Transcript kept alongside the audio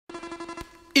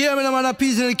Yeah, me no man a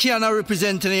piece in the can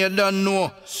representing you don't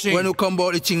know. Sing. When you come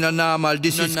about the thing that normal,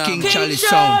 this is King Chalice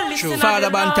sound. Father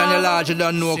Bantan, you large, you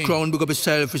don't know. Sing. Crown, big up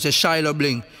yourself, it's a Shiloh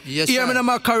bling. Yes, yeah, me no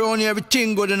macaroni,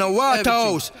 everything good in a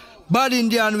Waterhouse. Bad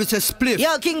Indian with a spliff.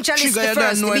 Yo, King Chalice Trigger, the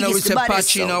first, you don't know with a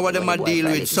patch, you know what them a deal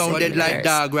with. Sounded like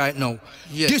dog right now.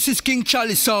 Yes. This is King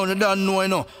Chalice sound, you don't know, you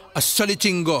know. A solid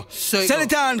thing go. Sell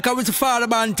it on, come with the Father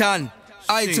Bantan.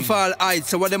 Heights to fall heights,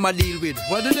 so what them a deal with?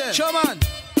 What do they? Show man.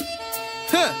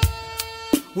 Huh.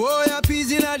 Whoa, ya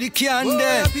peas inna the can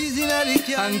there.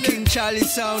 And King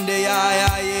Chalice sound there,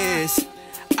 yeah, yes.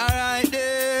 Alright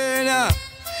then,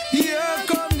 here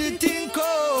come the thing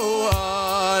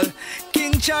called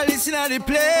King Chalice inna the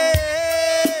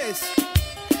place.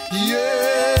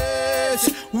 Yes,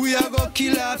 we are gonna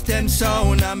kill off them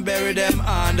sound and bury them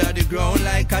under the ground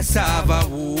like cassava.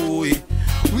 Ooh.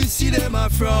 We see them a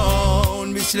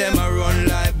frown, we see them a run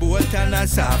like boat and a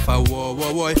safa. Whoa,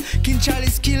 whoa, whoa. King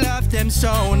Chalice kill off them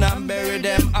sound and bury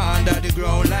them under the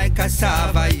ground like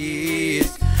cassava,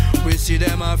 yes. We see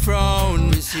them a frown,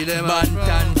 we see them a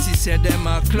frown. She said them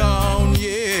a clown,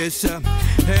 yes.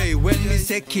 Hey, when me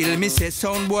say kill, me say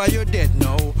sound boy you dead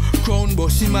now. Crown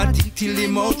boss him a tick till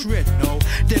him out red now.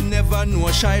 Them never know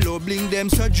Shiloh bling them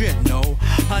so dread now.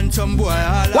 And some boy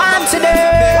all about them.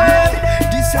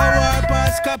 This a war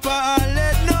past copper and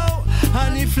lead now.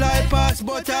 And he fly past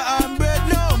butter and bread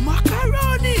now.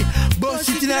 Macaroni, bust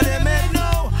it inna them head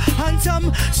now. And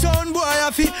some sound boy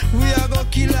a fi, we a go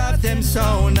kill off them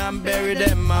sound and bury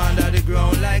them under the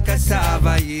ground like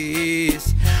cassava,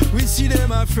 yes. We see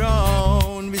them a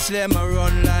frown, we see them a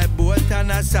run like boat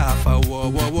and a safa, whoa,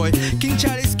 whoa, whoa. King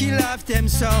Chalice kill off them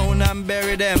sound and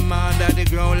bury them under the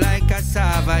ground like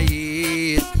cassava,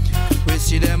 yes. We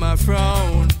see them a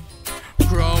frown,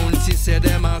 crown, she said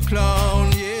them a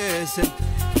clown, yes.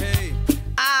 Hey.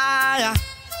 Ah,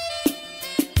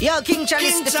 yo, King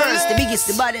Chalice the first, the biggest,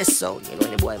 the baddest sound. You know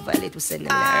when the boy violate, we send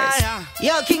them in the earth.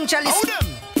 Yo, King Chalice.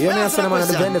 You know, I'm man of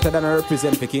the vendor that I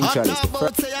represent for King Chalice.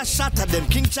 About say I shatter them.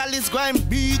 King Chalice go and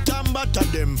beat and butter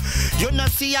them. You know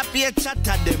see a peer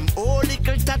chatter them. Oh,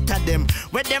 little tatter them.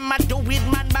 Where them a do with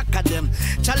man back at them.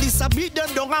 Chalice a beat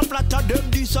them down and flatter them.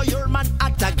 This so your man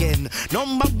at again.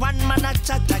 Number one man a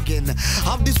chat again.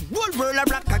 Of this whole world a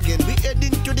rock again. We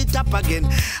heading to the top again.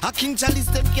 A King Chalice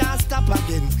them can't stop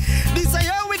again. This is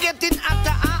how we getting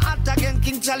at again.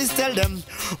 King Chalice tell them,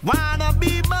 wanna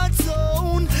be bad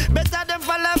sound. Better them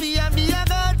follow me and be a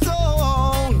god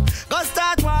sound. Go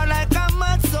start war like a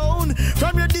mad sound.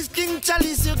 From your this King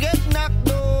Chalice you get knocked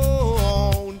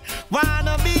down.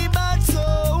 Wanna be bad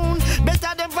sound.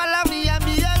 Better them follow me and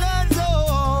be a god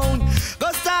sound.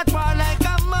 Go start war like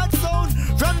a mad sound.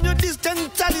 From your this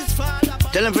King Chalice father.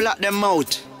 Tell them to lock them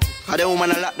out. Cause the woman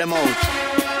lock them out.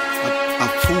 I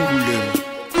fool them.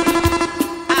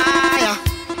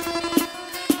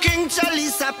 King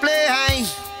Chalice a play high.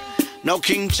 Now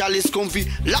King Chalice come fi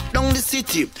lock down the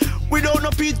city without no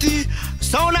pity.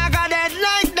 Sound I got that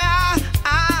like that.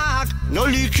 No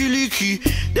leaky.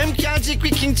 Them can't take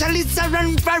with King Chalice a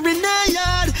run for in the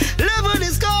yard. Level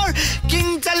the score.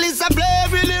 King Chalice a play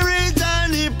really rich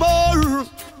and the poor.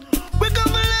 We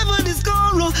come level the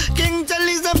score. King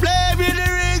Chalice a play really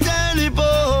rich and the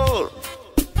poor.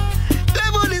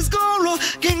 Level the score.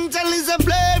 King Chalice a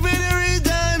play really rich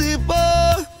and the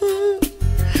poor.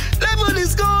 Level the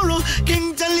score.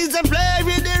 King Chalice a play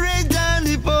with the rich and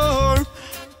the poor.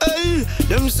 Hey,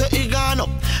 them say he gone up.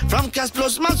 From cash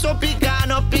plus mass up, he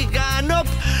gone up.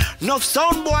 Enough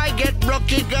sound boy get broke,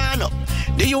 he gone up.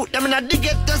 The youth them not the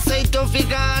get to say tough, he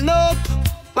gone up.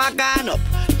 What gone up?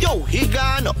 Yo, he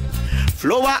gone up.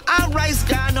 Flour and rice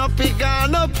gone up, he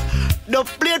gone up. The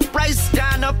plate price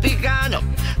gone up, he gone up.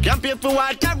 Can't pay for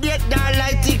water, break down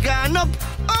light, he gone up.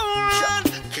 Oh,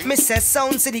 me say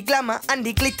sound, see the glamour and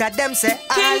the glitter. Them say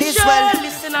all is well.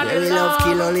 Where we love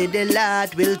kill, only the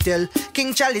Lord will tell.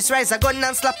 King Chalice rise a gun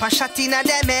and slap a shot in a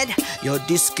them head. Yo,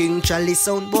 this King Chalice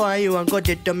sound boy, you a go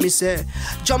dead to me say.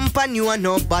 Jump on you and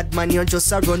no bad man, you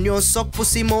just a run. You suck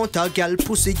pussy mouth a girl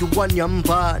pussy you want your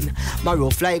pan. Marrow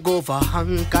fly go over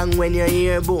Hong Kong when you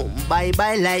hear boom. Bye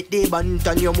bye like the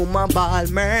bantan your mama ball.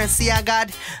 Mercy a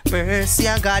God, mercy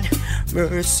a God,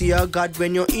 mercy a God.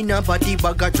 When you're in a body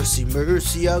bag, I just see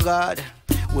mercy a God.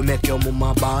 We make your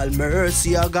mama ball,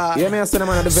 mercy a God. Yeah, me a son of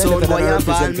man of the so vendor that I ball,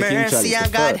 represent for King mercy Chalice.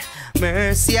 a God,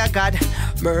 mercy a God,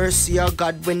 mercy a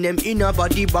God. When them in a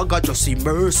body bag, I just see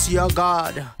mercy a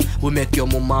God. We make your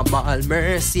mama ball,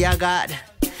 mercy a God.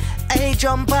 Hey,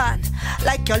 jump on,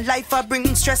 like your life a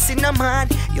bring stress in a man.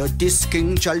 You're this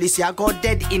King Chalice, you go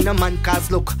dead in a man.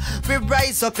 Cause look, we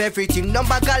rise up everything, no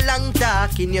bag a long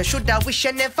talking. You shoulda wish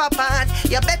you never pan.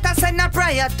 You better send a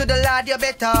prayer to the Lord, you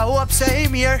better hope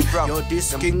same here. You're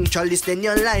this King Chalice, then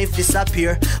your life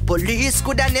disappear. Police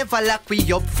coulda never lock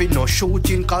we up for no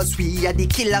shooting. Cause we are the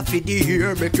killer for the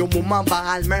year. Make your mama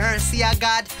ball, mercy a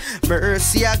God,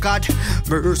 mercy a God,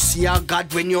 mercy a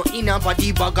God. When you're in a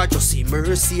body bag, just say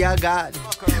mercy a God.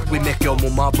 We make your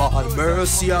mama ball,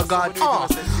 mercy a God.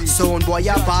 Sound boy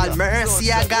a ball, mercy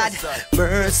a God,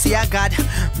 mercy a God,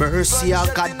 mercy a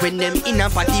God. When them in a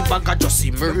body bag, just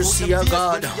say mercy a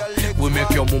God. We make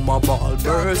your mama ball,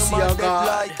 mercy a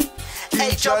God.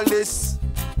 King Chalice,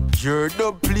 you're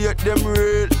the plate them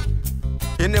real.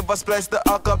 You never splice the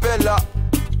acapella.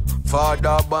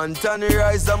 Father Bantan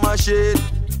rise a machine.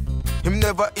 Him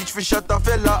never itch for shot a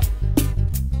fella.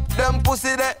 Them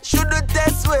pussy that should do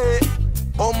test way.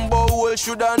 Humble hole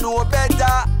shoulda know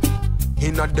better.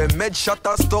 Inna them med shot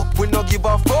a stuck, we no give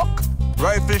a fuck.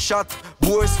 Rifle shot,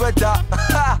 boy sweater.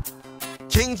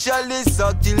 King Chalice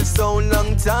a kill sound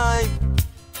long time.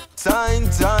 Time.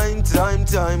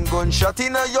 Gunshot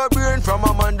inna your brain from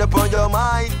a man upon your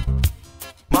mind.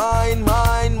 Mine.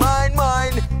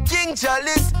 King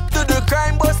Chalice to the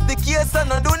crime, bust the case and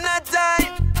no do not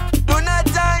time.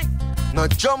 No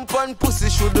jump on pussy,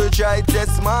 shoulda try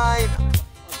test mine.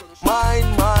 Mine.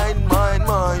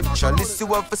 Chalice you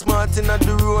have a smart inna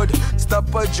the road.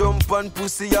 Stop a jump on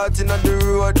pussy out inna the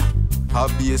road. A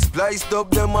be spliced up,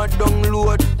 them a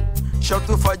download. Shot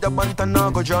to fire bantan now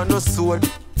go draw no sword.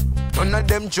 None of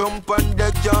them jump and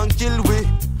they can't kill we.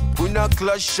 We not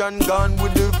clash and gone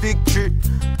with the victory.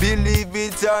 Believe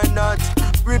it or not,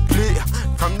 Ripley.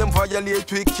 From them violate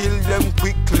we kill them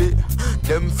quickly.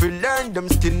 Them feel learn, them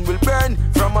skin will burn.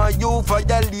 From a you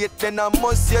violate, then I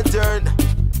must you turn.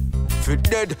 Fi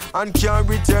dead and can't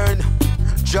return.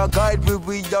 Jah guide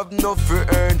we have no for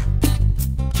earn.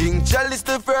 King Chalice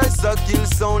the first a kill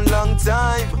sound long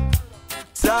time.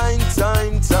 Time.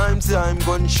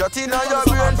 Gunshot in your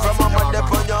brain from a man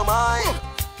up on your mind.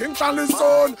 King Chalice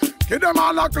son, give them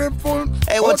all a clip full.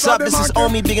 Hey, what's up? This is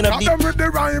Omi bigging up them with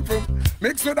the rifle.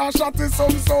 Mix with a shotty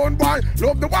some sound boy.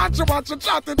 Love the watch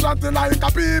chatty like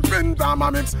a peeping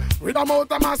drama mix. With a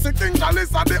mouth of massive King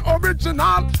Chalice are the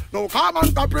original. No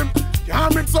carbon top him.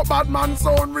 Can't mix up bad man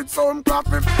sound with sound clap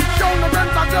him. Young the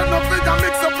rent a jet no figure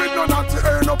mix up with no natty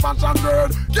earn no fashion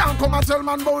bird. Can't come and tell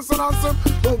man bounce and answer.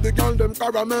 Love the girl them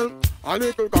caramel. A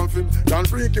little confident, don't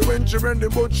freaky when she ready,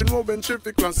 but she know when she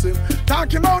fi cross him.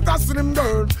 Talking about a slim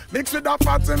girl, mix with a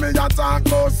fatty, me a talk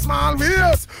about small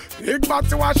waist. Big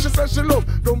body what she say she love,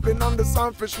 dumpling on the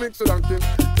sandfish mix with a king.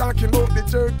 Talking about the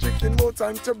jerk chicken, more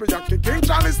time teriyaki. King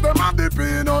Chalice them have the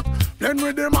peanut, blend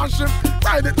with the machine,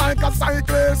 ride it like a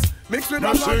cyclist. Mix with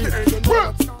a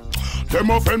rocky.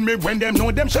 Them offend me when them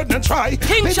know them shouldn't try.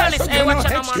 King Chalice, hey, watch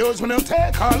out, man. Excuse when them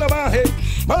take all of our hate.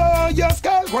 Oh, your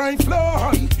skull grind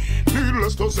fly.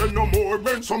 Needless to say no more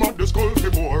when some of the skull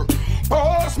before.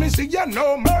 Boss me see ya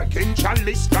no more. King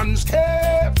Chalice can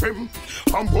scare him.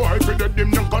 And boy for the dim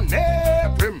not gonna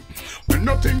nap him. When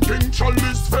nothing King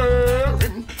Chalice fair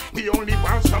him. We only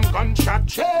want some gunshot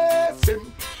chase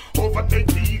him.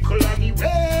 Overtake vehicle and he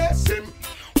race him.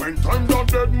 When time down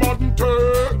dead man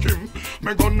take him.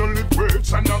 Me gonna lick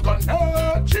weights and I gonna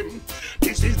hurt him.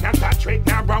 This is not a trick,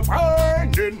 now a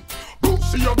warning.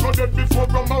 Pussy you got dead before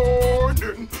the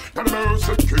morning. Can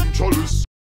mercy King Chalice.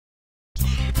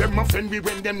 Them offend me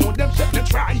when them know them shouldn't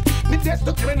try. Me just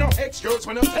to give no excuse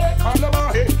when I take all of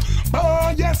my head.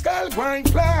 Oh yes, skull grind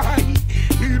fly.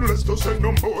 Needless to say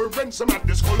no more when some of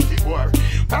this culty war.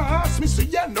 Pass me see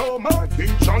ya no more.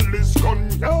 King Chalice gun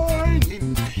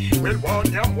yining. Well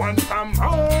one time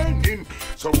mining.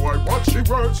 So I watch the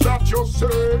words that you're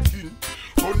saying.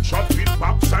 Gunshot with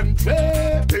box and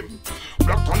trap him.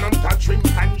 Black on and touch him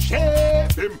and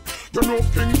shave him. You know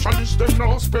King Chalice them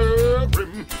no spare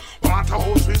him.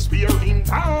 Waterhouse will spear him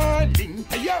darling.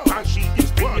 Hey yo, and she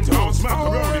is paying house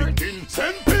macaroni.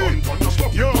 Send pin on the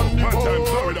stop. Yo, one time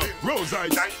Florida,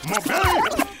 Rosite, my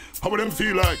baby. How would them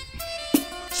feel like?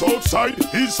 Southside,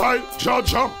 Eastside,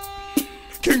 Georgia.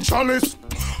 King Chalice.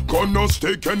 Gonna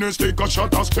stick and stick a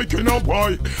shot a stick in a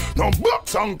boy. No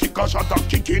box and kick a shot a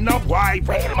kick in a boy.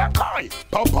 Real McCoy.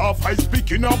 Papa fight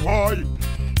speak in a boy.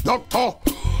 Doctor,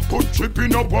 put trip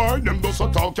in a boy. Them does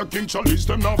a talk ya King Chalice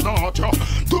them not ya.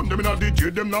 Turn them in a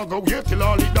DJ them not go wait till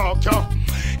all the dark ya.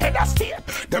 Head a state,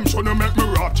 them shouldn't make me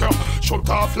rot ya. Shut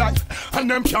off life and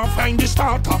them can't find the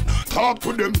starter. Talk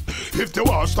to them if they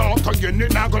want start again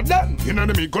it not go done. You know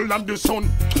the middle of the sun.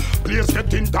 Please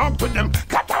get in talk to them.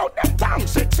 Cut out them tongue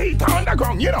 6 feet on the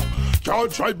ground, you know.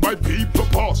 Can't drive by people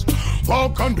pass.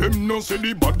 Walk on them, no see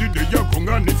the body they are wrong.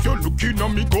 And if you're looking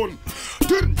at me gun,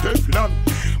 then Teflon,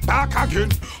 back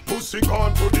again. Pussy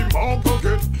gone to the mark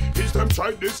again. Is them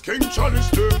try this King Chalice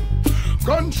them.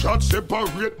 Gunshot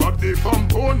separate body from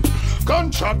bone.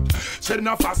 Gunshot send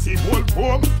a fussy whole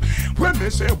home. When they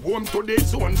say home to the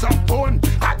zones of bone,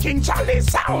 a King Chalice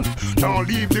sound. Don't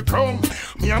leave the chrome.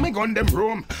 Me and me gun them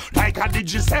roam like a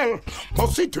Digicel.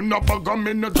 Pussy to up a gum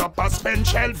in the drop a spent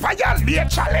shell. Violate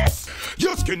Chalice.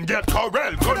 Your skin get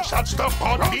corral. Gunshot stuff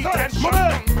on the head.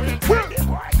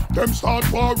 Them start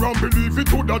war and believe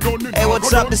it would have done it. Hey,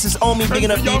 what's up? This is Omi,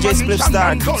 bigging up DJ Spliff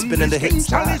Star. Keep spinning the hits.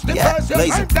 Yeah,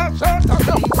 lazy.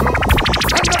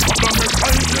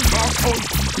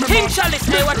 King Chalice,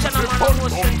 hey, watch out, man.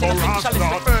 King Chalice,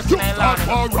 the first you start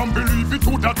war and believe it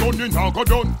would have done it. Now go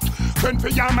done. Send for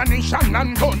your ammunition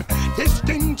and gun. This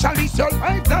King Chalice, your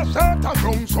life, that's a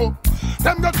wrong so.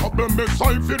 Them got trouble, me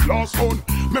solve it last one.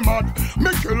 Me mad,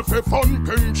 me kill for fun.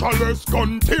 King Chalice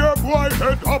gun tear boy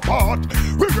head apart.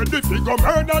 We ready to go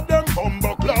murder them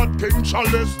bumbo clad. King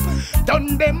Chalice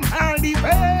done them all the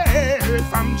way.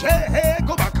 From J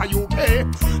go back to UK.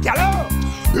 Yellow,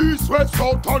 east, west,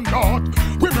 south and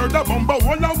north. We murder bumbo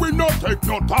one and we no take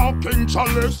no talk. King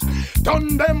Chalice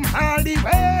done them all the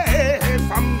way.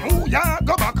 From New York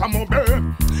go back to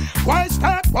Mobile. Why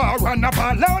start war and a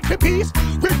ball out for peace?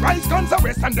 We rise guns the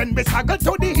west and then we struggle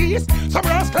to the east. Some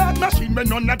rascal machine, but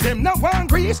none of them no one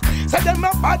grease. Say them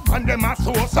a bad and them a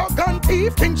so gun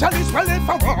thief. King Chalice well in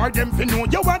for war, them fi know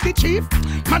you are the chief.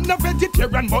 Man no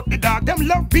vegetarian, but the dog them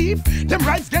love beef. Them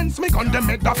rise against me gun, them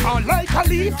make the fall like a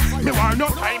leaf. Me want no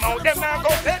time out, them now go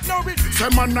take no relief. Say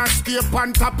man a stay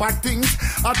on top of things,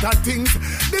 other things.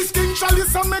 This King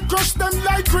Chalice a me crush them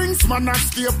like rings. Man a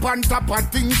stay on top of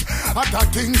things, other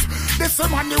things. This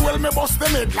money will me bust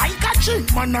them head like a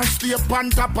chink. Man a stay on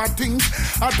top of things,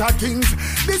 other things.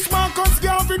 This Marcus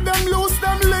Garvey them lose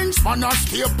them links. Man a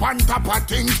stay on top of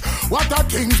things, what a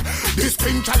things. This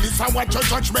King Chalice a watch your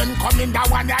judgment coming that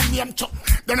one and name chop.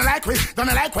 Don't like we,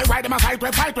 why them a fight we.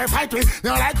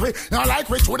 Don't like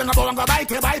we, chewing a bow and go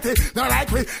bite it. Don't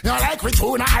like we,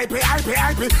 chewing a hype.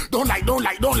 Don't like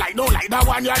that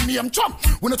one your name chop.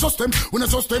 We not trust them,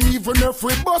 even if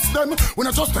we bust them. We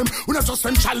not trust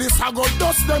them, Chalice a go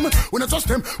dust them. We not trust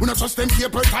them,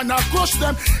 people can crush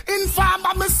them.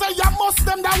 Informer me say you must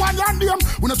them, that one your name.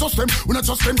 We not trust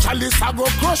them, Chalice a go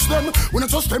crush them. We not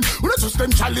trust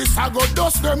them, Chalice a go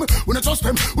dust them. We not trust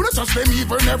them,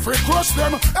 even if we crush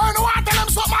them. And what tell them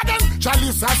something again?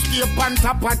 Chalice a stay on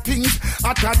top of things,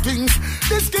 other things.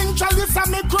 This King Chalice a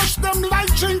me crush them like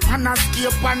chink. And I stay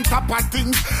on top of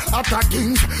things, other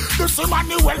things. This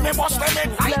money well me bust them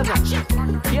in like a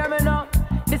chink. Hear me now.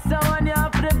 This the one you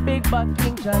have for the big bad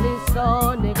King Chalice,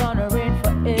 so they gonna reign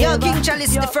forever. Yo, King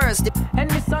Chalice the first. And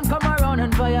the sun come around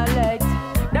and violate.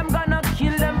 Them gonna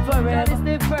kill them forever.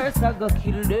 Chalice the first, I go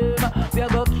kill them. We a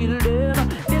go kill them.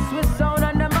 This was sound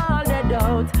and them all dead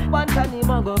out. One time him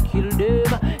a go kill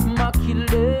them. Ma kill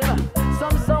them.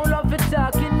 Some sound love it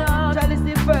talking now. Chalice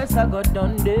the first, I go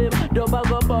done them. Dub I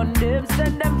go burn them.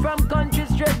 Send them from country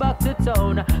straight back to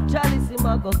town. Chalice him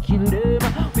a go kill them.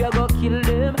 We a go kill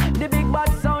them. The big bad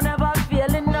sound never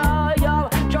failing now, yo.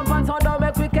 Jump and sound down,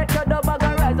 make we catch your dub, I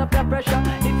go rise up your pressure.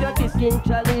 If you're this King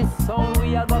Chalice sound,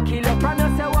 we a go kill you.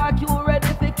 Promise you walk, you ready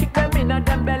to kick them in a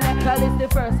them belly. Chalice the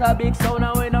first, a big sound,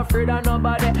 and we not afraid of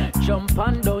nobody. Jump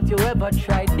and don't you ever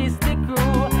try this the crew.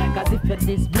 Cause if you're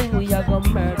this bling, we a go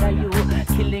murder you.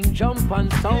 Killing jump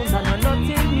and sounds and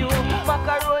nothing new.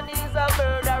 Macaroni is a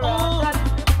murderer.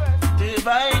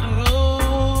 Divide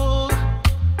rule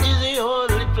is the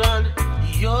only plan.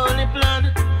 The only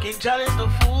plan, King Chalice the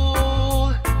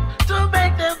fool, to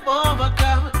make them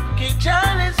overcome. King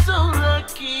Chalice so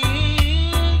lucky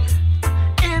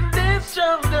in this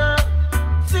jungle,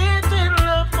 sitting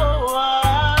love for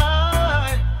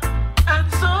why,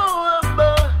 and so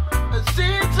humble,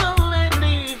 sit so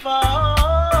many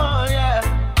fall, yeah,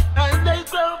 and they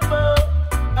crumble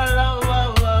along,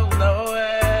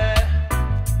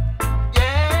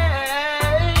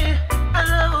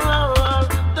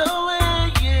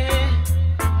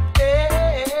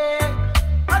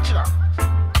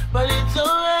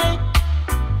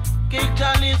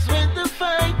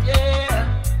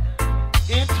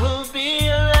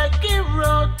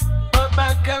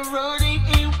 macaroni,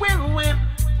 he will win,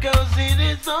 cause it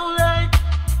is alright.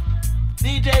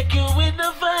 DJ Q win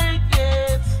the fight,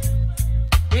 yes.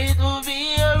 It will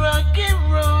be a rocky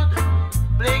road.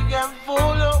 Blink and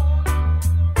follow.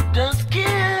 Just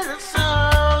kill the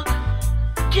song,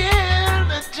 kill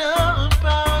the jump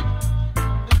out.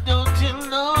 Don't you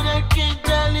know that King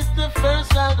Chalice the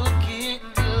first out of King?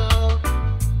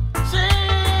 Say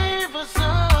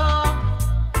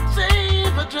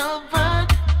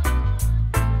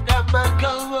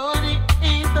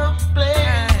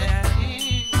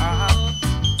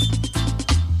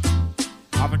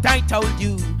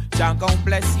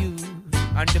bless you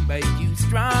and to make you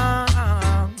strong.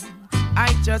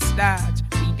 I just thought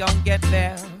we gon' get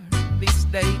there this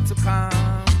day to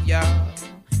come, yo.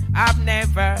 I've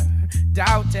never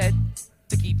doubted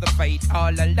to keep the faith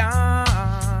all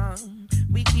along.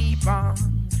 We keep on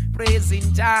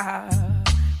praising Jah.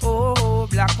 Oh,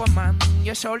 black woman,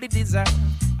 you surely deserve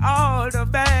all the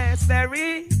best there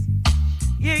is.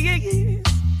 Yeah, yeah, yeah.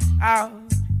 Oh,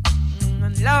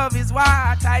 and love is what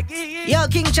I give. Yo,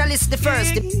 King Chalice the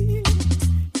first.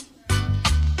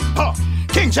 Oh,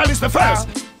 King Chalice the first.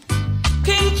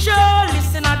 King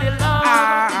Chalice in the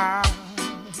love.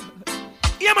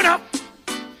 Yeah, man up.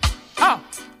 Oh,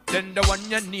 then the one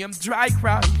your name dry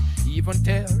cry, even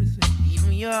tears,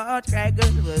 even your heart cry,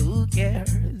 girl, well, who cares?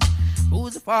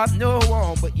 Who's the fault? No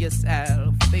one but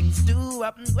yourself. Things do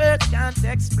happen, words can't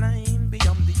explain.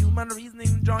 Beyond the human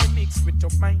reasoning, joy mixed with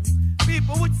your mind.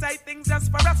 People would say things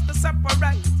just for us to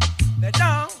separate. They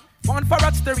don't want for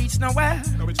us to reach nowhere.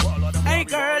 Hey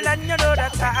girl, and you know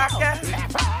that I care.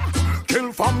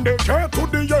 Kill from the year to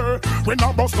the year. We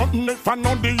no bust nothing if I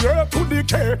know the year to the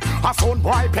care. A son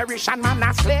boy perish and man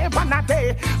a slave on a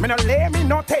day. Me no lay, me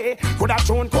no tay. Coulda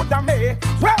June, coulda May.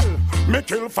 Well, me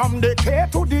kill from the K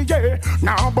to the year.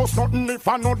 Now bust nothing if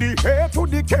I know the A to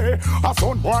the K. A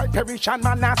son boy perish and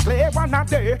man a slave on a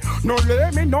day. No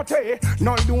lay, me no tay.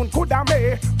 No June, coulda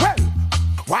May. Well,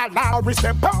 while now we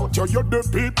step out, you the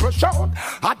people shout.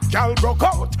 Hot gal broke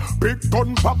out, big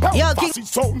gun pop out. Fussy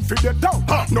sound for the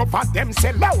doubt. No for them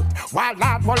sell out. While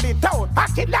lad roll it out,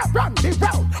 back it up, run the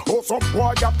route. Oh, some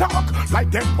boy you talk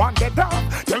like them want the dog.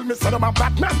 Tell me son of a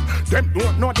Batman, them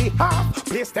don't know the half.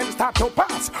 Place them start to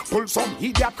pass, pull some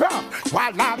idiot crap.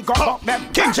 While lad go up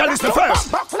them. King Chalice the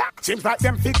first. Seems like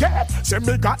them forget. Say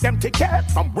me got them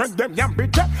ticket from when them young be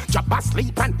dead. Jabba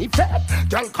sleep and he fed.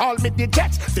 Girl call me the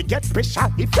jets to get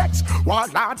special effects. While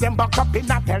all them back up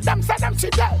in a tell them say them see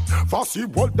dead. Fussy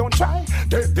world don't try.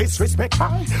 They disrespect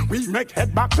high. We make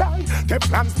head back lie. The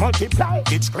plans multiply.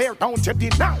 It's clear don't you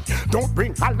deny. Don't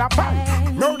bring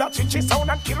alibi. Murder chichi sound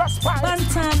and kill us spy.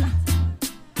 Bantan.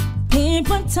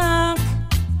 People talk.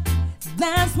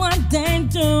 That's what they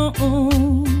do.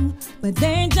 But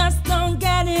they just don't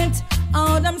get it.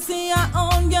 All them see you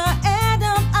on your head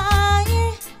of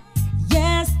eye.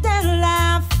 Yes, they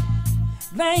laugh.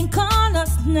 They call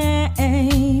us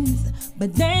names.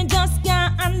 But they just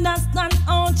can't understand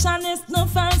how Chalice no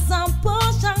first some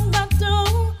push and got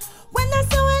through. When I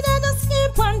say we they just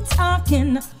keep on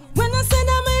talking. When I say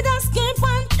them we just keep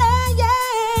on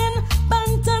playing.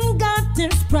 Bantan got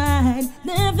his pride.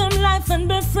 Live him life and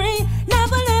be free.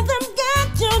 Never let them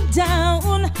get you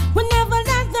down. We never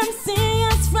let them see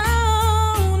us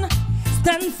frown.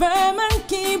 Stand firm and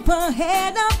keep a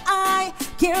head up high.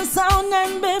 Kill sound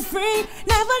and be free.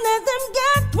 Never let them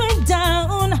get we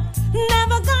down.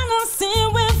 Never gonna see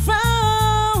we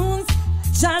frowns.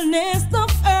 Chalice the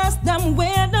first, them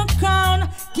wear the crown.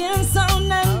 Kill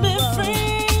sound and be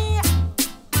free.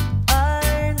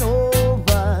 I know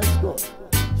Vasco.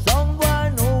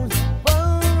 Someone knows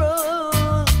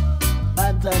Burrow.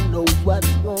 But I know what's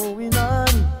going on.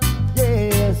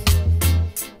 Yes.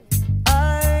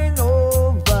 I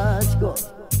know Vasco.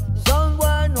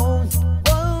 Someone knows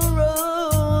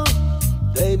Burrow.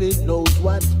 David knows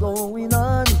what's going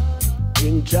on.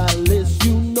 King Chalice,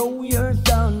 you know you're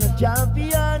sound a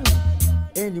champion.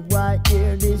 Anybody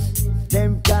hear this,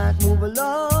 them can't move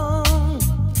along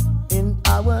in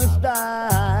our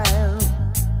style.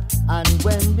 And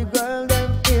when the girl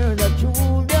them hear the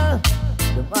Julia,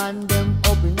 the man them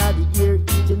up in the ear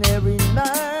each and every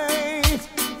night.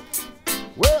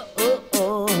 Whoa, oh,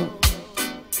 oh.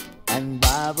 And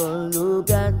Bible, look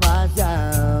at my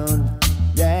sound.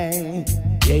 Yeah,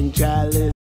 King Chalice.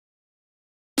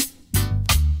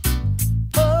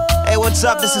 Hey, what's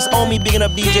up? This is Omi bigging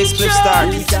up DJ Split Star.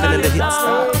 Keep spinning the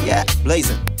hits. Yeah,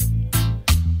 blazing.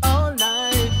 All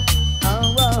night,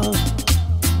 oh,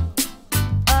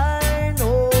 I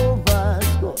know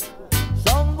Vasco.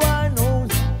 Someone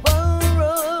knows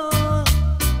Burrow.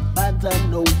 But I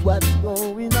know what's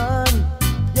going on.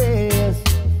 Yes,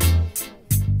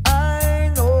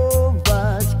 I know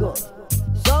Vasco.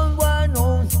 Someone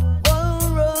knows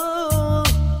Burrow.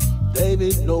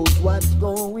 David knows what's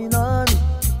going on.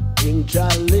 King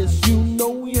Chalice, you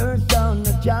know you're sound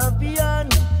a champion.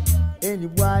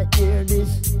 Anybody hear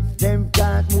this, them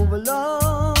can't move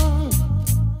along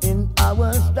in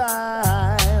our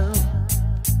style.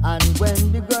 And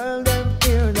when the girl them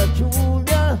hear the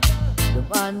Julia, the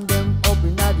man them up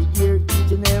in the ear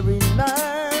each and every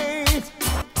night.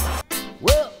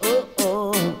 Whoa, oh,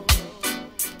 oh.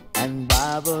 And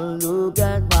Bible, look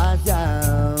at my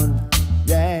sound.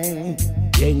 Yeah,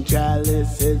 King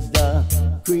Chalice is the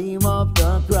cream of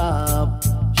the crop,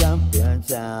 champion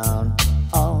sound.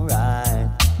 Alright.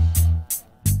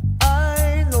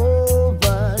 I know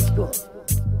Vasco,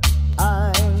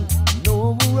 I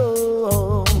know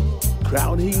Rome.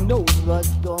 Crown, he knows what's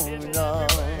going on.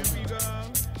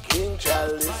 King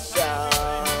Chalice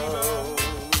sound.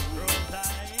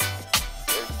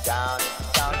 The sound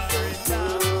sounds so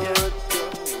good to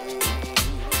me.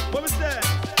 What was that?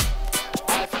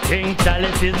 King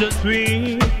Chalice is a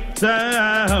sweet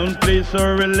sound, place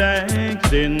so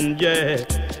relaxing, yeah.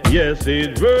 Yes,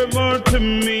 it were more to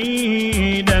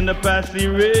me than the past he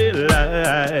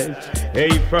realized.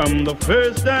 Hey, from the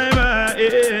first time I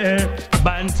hear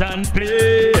Bantan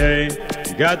play,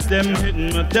 got them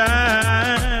hypnotized.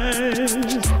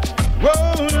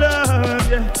 Whoa, Lord,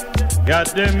 yeah,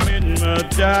 got them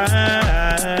hypnotized.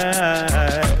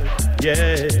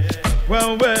 Yeah,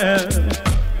 well,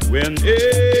 whenever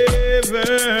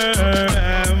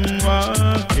I'm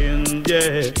walking,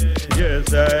 yeah,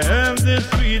 yes, I have this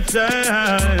sweet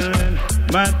sound,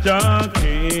 my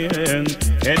talking.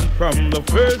 And from the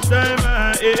first time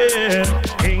I hear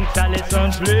King Chalice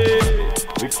on play,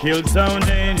 we kill sound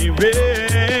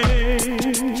anyway.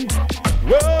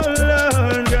 Whoa,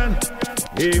 Lord God,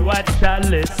 hey, what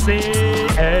Chalice say?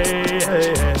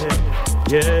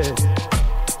 Yeah,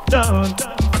 don't.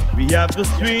 We have the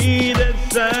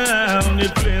sweetest sound,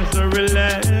 it plays so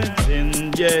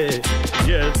relaxing, yeah.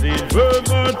 Yes, it were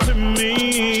more to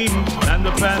me than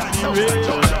the past you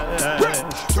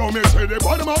realized. So me say the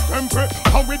bottom of temper,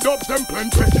 and we dubs them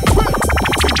plenty. Well,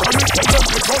 King Chalice from them,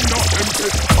 they come not empty.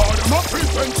 Bottom up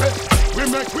present, we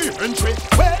make we entry.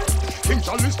 Well, King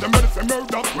Chalice, them ready for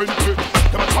murder 20.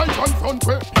 Them a try confront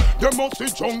me, them must be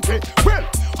junkie. Well,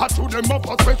 I threw them up,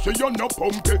 especially you're not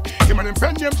pumpy. Him and them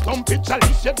friend them stumpy,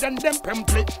 Chalice, you then them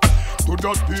pimply. Do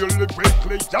not deal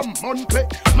weekly, jam monthly.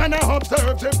 Man, I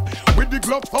observe them with the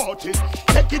glove 40.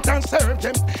 Take it and serve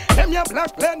them. Them your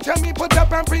black plenty, me put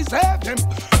up and preserve them.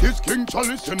 This King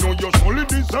Chalice, you know you surely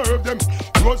deserve them.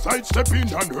 Go sidestep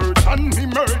in and hurt and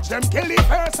emerge them. Kill the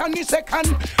first and the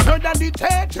second, murder the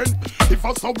detergent. If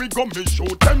I saw we go, me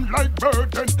shoot them like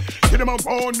burden. Kill them a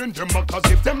warning them, cause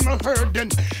if them not heard then.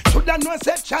 Should I know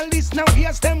say Chalice, now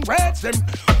here's them words them.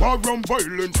 War and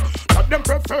violence, that them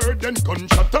prefer then.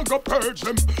 Gunshot and go purge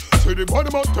them. See the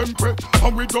bottom of temper,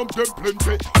 and we dump them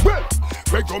plenty. Well,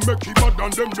 we gon' make it bad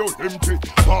and them no empty.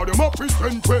 Bottom up is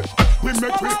entry, we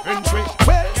make we entry.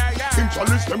 Well, King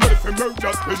Chalice, them ready for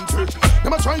murder plenty.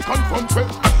 Them a try and confront me,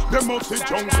 them must be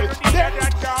junkie. Them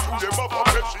up a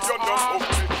petty and not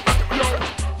pumpy.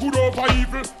 Good over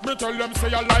evil, me tell them say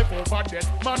your life over death.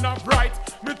 Man of right,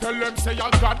 me tell them say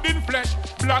your God in flesh.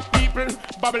 Black people,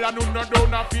 Babylon who no don't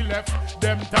have feel left.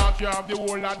 Them talk you have the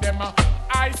whole of them.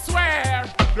 I swear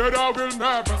that I will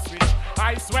never switch.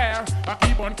 I swear I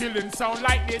keep on killing sound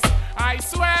like this. I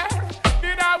swear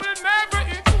that I will never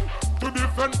eat. To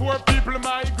different poor people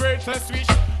my greatest wish.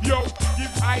 Yo,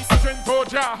 give I strength to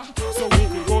Jah, so we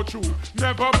can go through.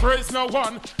 Never praise no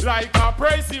one like I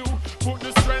praise you. Put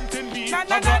the strength in me, I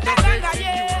got the faith in you.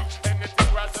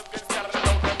 Anything rise up against God, I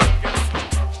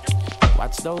know.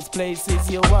 Watch those places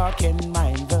you walk and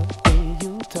mind the way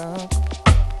you talk.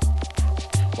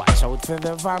 Watch out for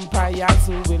the vampires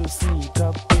who will sneak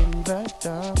up in the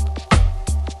dark.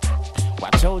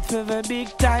 Watch out for the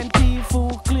big time thief who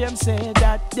claim say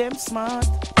that them smart.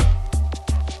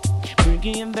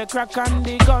 Bringing in the crack and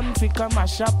the gun fi come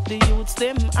mash up the youths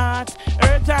them heart.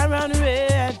 Earth around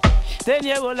red, then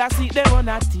you will see them on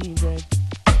a tea bread.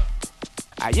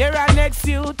 I hear our next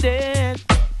youth dead.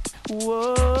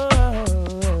 Whoa,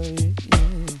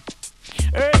 yeah.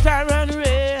 Earth around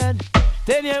red,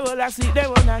 then you will see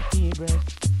them on a tea bread.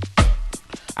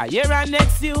 I hear our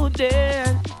next youth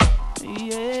dead.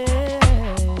 Yeah.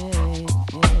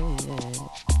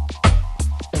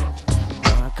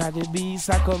 Cause the beasts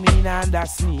are coming and they're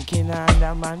sneaking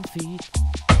under man's feet.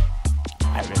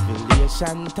 A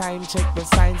revelation time, check the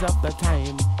signs of the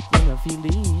time. You know feel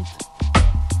it.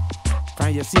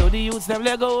 Can you see how the youths them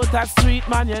leg out the street,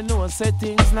 man? You know say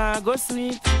things now go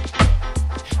sweet.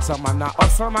 Some man a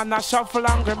hustle, man a shuffle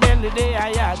and rebel the day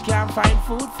I can't find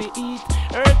food to eat.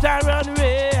 Earth a run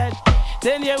red,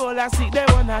 then you all a see they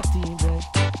want a tea bread.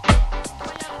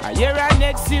 I hear our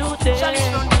next youth day.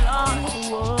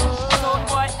 Sound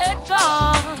boy head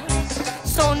gone.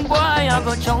 Sound boy I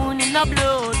go drown in the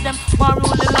blood. Them war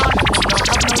rule the land and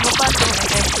them don't have no rubber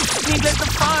door. Neglect the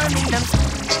farming them.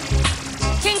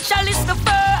 King Chalice the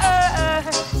first.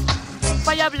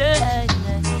 Fire blood.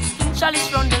 King Chalice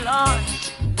run the land.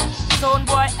 Sound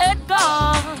boy head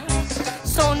gone.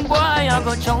 Sound boy I I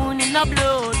go drown in the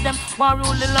blood. Them war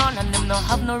rule the land and them no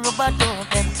have no rubber dog.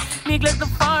 Them neglect the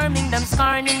farming, them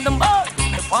scarring them both.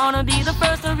 They wanna be the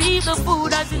first to reap the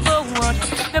food as it go on.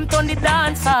 Them turn the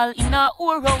dance hall in a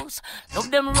house.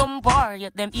 Love them rum bar,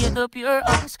 yet them eat the pure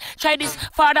house. Try this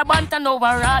father bantan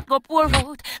over rat go pour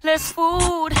out. Less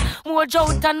food, more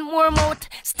jolt and more mouth.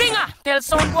 Stinger, tell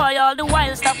sound boy all the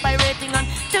while stop pirating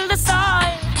until the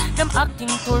soil. Them acting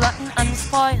too rotten and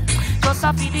spoil. Just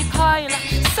a feed the pile.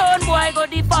 Son boy go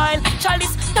defile.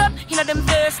 Chalice step inna them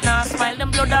face now smile.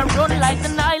 Them blood a run like the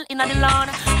Nile inna the lawn.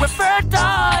 We're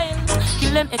fertile.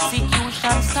 Kill them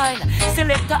execution style.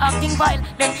 Selector acting vile.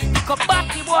 Then pick up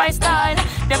batty boy style.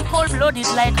 Them cold blooded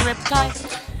like reptile.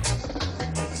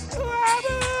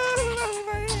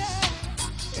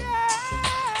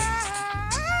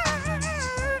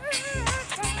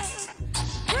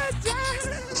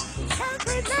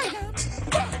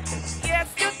 Yes,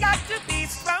 you got to be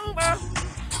stronger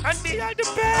and be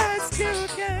the best you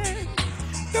can.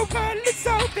 The world is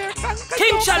out there.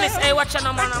 King Chalice, hey, watch out,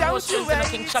 man. I'm most into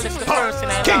King Chalice the first.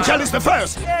 King Chalice the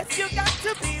first. Yes, you got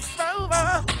to be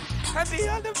stronger and be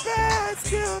the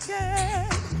best you can.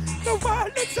 The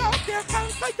world is out there.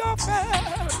 Conquer your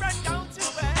fear. Run down to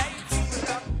wait.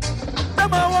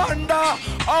 Them I wonder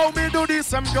how me do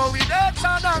this. I'm going X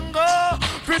and anger.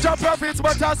 Future profits,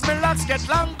 but as me locks get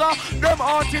longer, them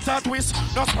heart it a twist.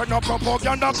 No spread no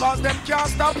propaganda, cause them can't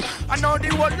stop. I know the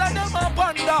whole of them a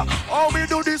wonder how me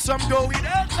do this. I'm going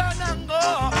X and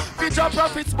anger. Future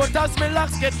profits, but as me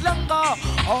locks get longer,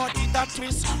 heart it a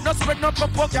twist. No spread no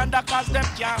propaganda, cause them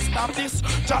can't stop this.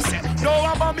 Just say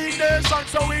no abomination,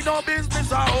 so we no business.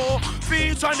 Oh,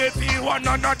 feet and if you want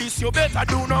none of this, you better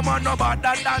do no man no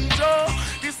better than Joe.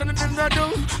 This and the things I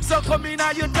do, so come in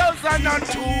at your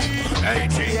 2002.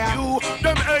 18 you,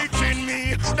 them 18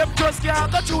 me. Them just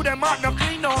can't go through them out, no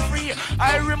clean or free.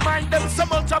 I remind them so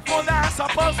much of what they're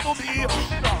supposed to be.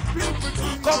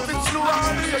 Coming slow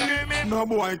on no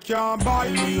boy can't buy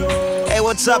me. Hey,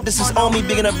 what's up? This is Omi,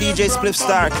 bigging up DJ Spliff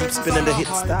Star. Keep spinning the hit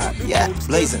star. Yeah,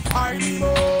 blazing.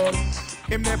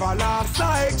 Him never last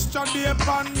a extra day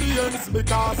upon the ends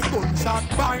because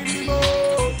gunshot bind him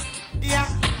up. Yeah,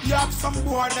 you have some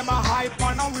boy them a hype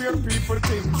on a weird people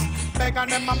things. Beg on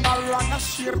them a borrow and a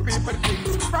share people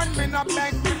things. Friend me no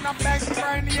beg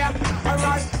friend, yeah.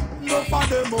 Alright, no for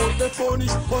them out the funny.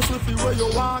 Hustle fi where you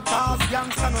want cause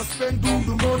gangsta no spend do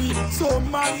the money. So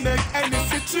man make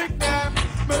any trick them.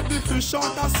 Make the fish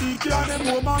out a sea and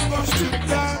them woman go strip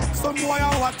them. Some boy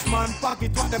a watch man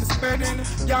pocket what them spending.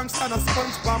 Gangsta no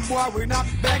sponge pan boy we not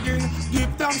begging.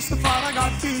 Give thanks to Father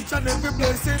God teach and every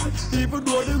blessing. Even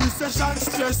though the recession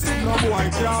stressing, no boy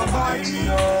can't buy me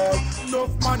up.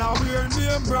 Enough man a wear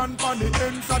name brand on the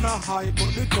ends and a high,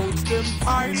 but the coach them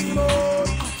find him out.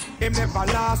 Him never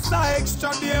last a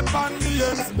extra day on the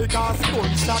ends because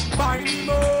gunshot bind him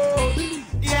out.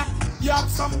 Yeah. You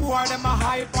have some boy them a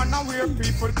hype on a weird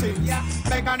people things. Yeah.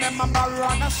 Beg on them a borrow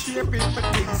and a share people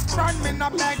things. Friend me no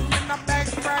beg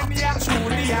friend, yeah.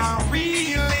 Truly and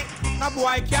really, no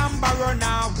boy can borrow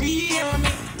now, feel me.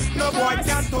 No boy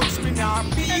can touch me now,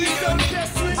 feel me.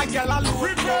 I get a look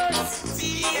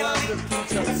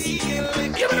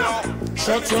Give it up.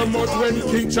 Shut your mouth when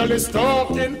King Chalice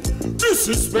talking.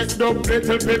 Disrespect the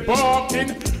little bit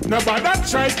barking. Nobody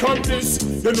try come this.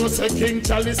 You know say King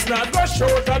Chalice not go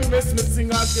shout and miss me sing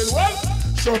again. Well,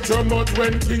 shut your mouth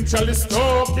when King Chalice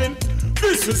talking.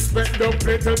 Disrespect the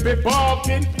little bit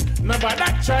barking.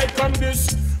 Nobody try come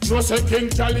this. No say King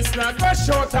Chalice not go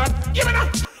shout and give it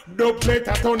up. The plate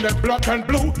at on the black and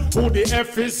blue. Who the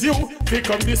F is you?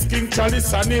 Become this King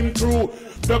Chalice and him crew.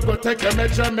 Don't go take a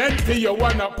measurement for your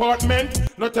one apartment.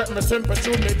 Not take me simple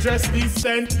to me dress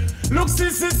decent. Look,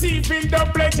 since deceiving, the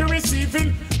pleasure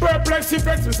receiving. Perplex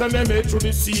effects and them head to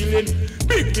the ceiling.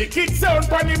 Big kick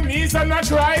sound on him knees and a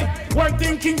try. One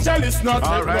thing King Chalice not.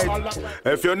 Alright,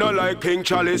 if you not like King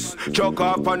Chalice, chuck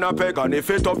up on a peg. And if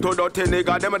it up to the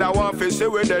nigga, them that want to say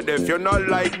with it. If you not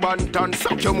like Bantan,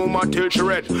 suck your mama till she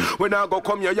red. When I go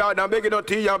come your yard and begging no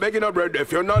tea and begging no bread.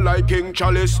 If you not like King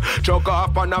Chalice, chuck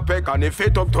up on a peg. And if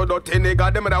it up to the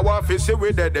nigga, them that want to say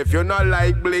with it. If you not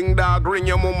like bling dog, ring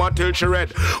your mama till she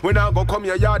red. When I go come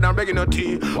your yard and begging no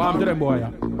tea. What to them boy?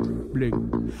 Bling.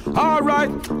 Alright,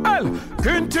 well,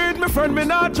 Quinted, my friend, me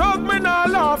not joke, me not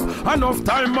laugh. Enough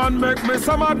time man make me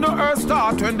some at no earth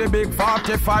start. When the big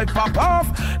 45 pop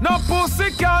off, no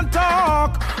pussy can't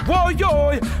talk. Whoa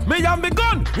yo, me and me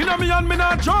gun, you know me and me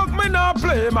not joke, me not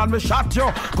play. Man, me shot you,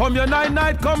 come your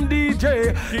night, come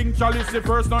DJ. King Chalice the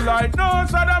first no light, no,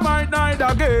 so the might night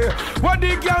again. What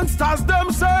the gangsters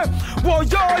them say? Whoa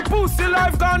yo, pussy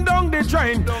life gone down the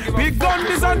drain. Big gun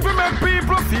designed to make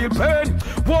people feel pain.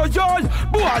 Whoa yo, boy.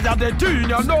 Boy, are the teen,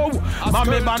 you know.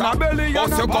 Mammy Banna Belly,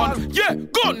 and a gun. Yeah,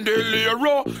 gun the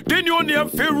Lero. Then you name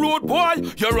for road boy.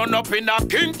 You run up in a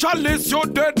King Chalice, you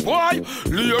dead boy.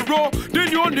 Lero,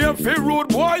 then you name for road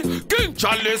boy. King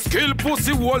Chalice kill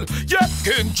pussy wall. Yeah,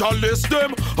 King Chalice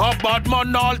them. A bad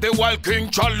man all the while King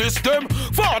Chalice them.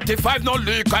 45 no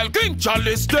legal King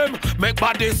Chalice them. Make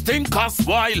body stink and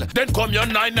smile. Then come your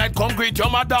 9-9, come greet your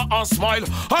mother and smile.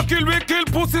 A kill we kill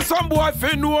pussy, some boy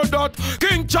fi know that.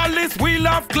 King Chalice we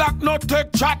laugh Glock, not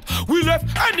take chat. We left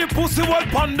any pussy wall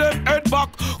pon them head back.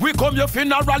 We come your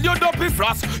funeral, you dopey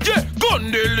frost. Yeah,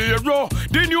 gun the Lero.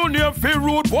 The new name fi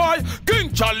rude boy.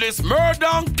 King Chalice murder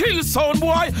and kill sound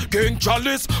boy. King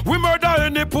Chalice we murder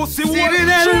any pussy wall. Sitting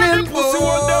in limbo.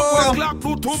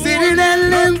 Sitting in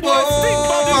limbo.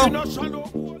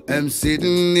 I'm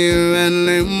sitting here in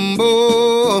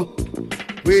limbo,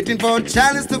 waiting for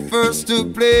Chalice the first to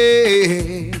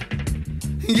play.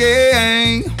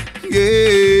 Yeah,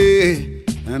 yeah.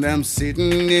 And I'm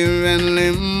sitting here in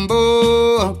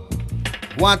limbo,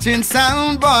 watching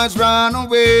sound boys run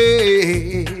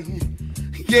away.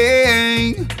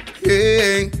 Yeah,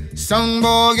 yeah. Some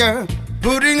boy, you're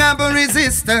putting up a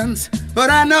resistance, but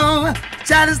I know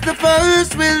Chalice the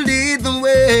first will lead the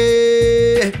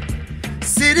way.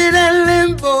 Sitting in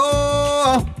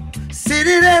limbo,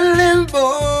 sitting in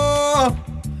limbo.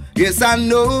 Yes, I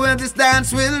know where this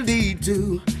dance will lead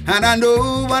to, and I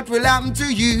know what will happen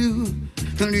to you.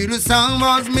 The little song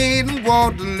was made in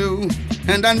Waterloo,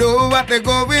 and I know what they're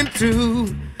going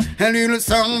through. A little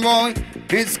song boy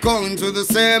is going to the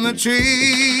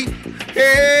cemetery.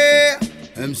 Yeah,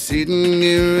 I'm sitting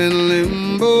here in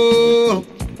limbo,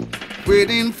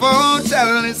 waiting for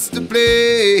Chalice to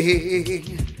play.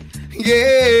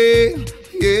 Yeah,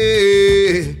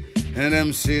 yeah. And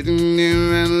I'm sitting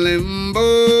here in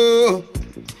limbo,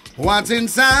 watching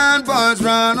sound boys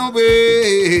run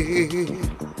away.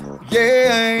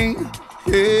 Yeah,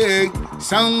 yeah.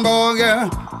 Sound boy, yeah,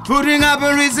 putting up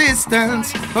a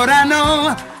resistance, but I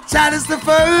know Chalice the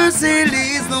first, he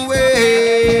leads the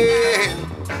way.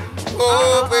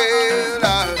 Oh, well,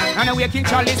 and away King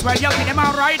Chalice, well, you give them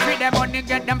a right with them money,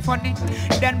 get them funny.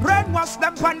 Then brainwash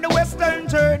them on the western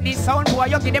journey. Sound boy,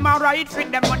 you give them a right with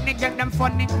them money, get them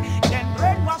funny. Then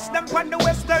brainwash them on the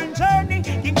western journey.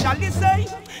 King Chalice say,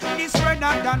 this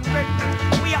redder than red.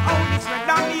 We are all this red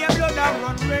and the blood that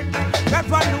run red.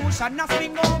 Revolution,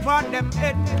 nothing over them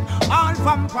head. All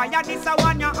vampire, this a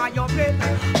one you are your bed.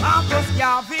 Marcus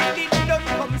Garvey, it don't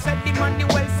come, said the money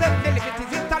well said. The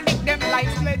liberties interlinked them like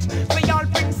sledge. We all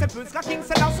principles, got King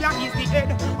Selassie is the head.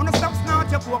 On the stop snort,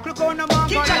 your poke, look on the man.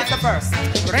 King Chalice the first.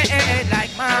 Red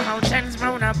like mountains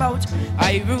round about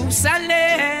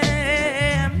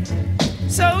Jerusalem.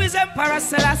 So is Emperor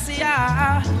Selassie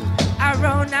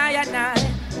around I and I.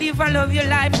 Live and love your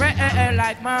life, red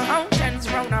like mountains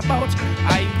round about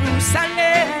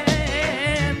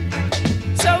Jerusalem.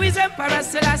 So is Emperor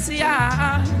Selassie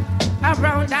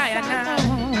around I and I.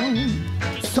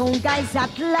 So guys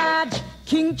at large,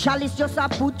 King Chalice just a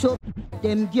put up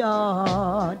them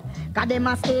guard. Cause them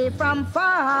a stay from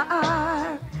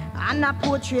far and a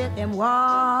portrait them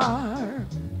war.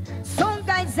 Some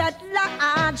guys at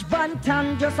large,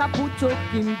 Bantan just a put up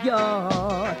him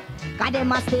yard. Cause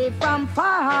them a stay from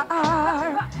far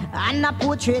and a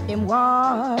portrait them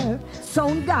war.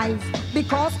 Some guys,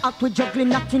 because at we juggling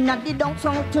nothing at the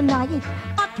downtown tonight.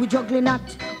 At we juggling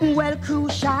at, well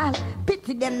crucial.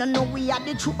 Pity them no know we are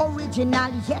the true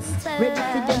original. Yes, ready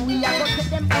for them we are going to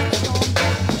them back.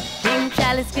 King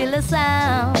Chalice kill the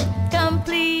sound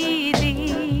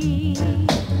completely.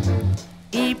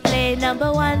 He played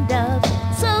number one dub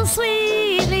so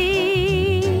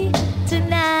sweetly.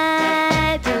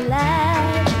 Tonight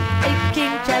alive,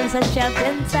 King Chalice a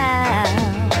champion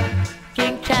sound.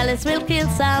 King Chalice will kill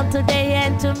sound today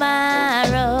and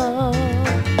tomorrow.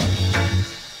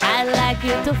 I'd like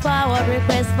you to forward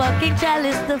request for King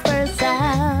Chalice the first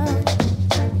sound.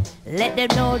 Let them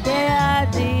know they are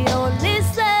the only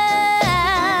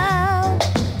sound.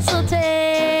 So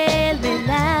tell me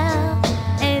now,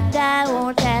 and I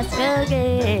won't ask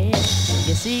again.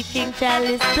 You see, King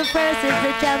Chalice the first is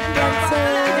the champion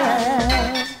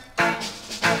sound.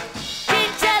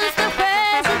 King Chalice the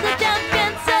first is the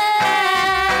champion sound.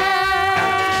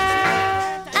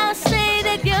 I'll say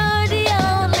that you're the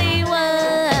only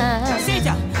one. See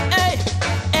ya, hey,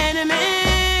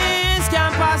 enemies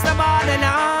can't pass the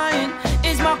borderline.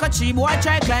 It's Makachi boy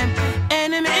try climb.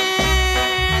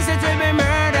 Enemies, it will be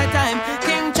murder time.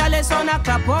 King Chalice on a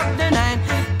clap up the 9.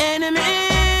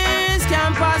 Enemies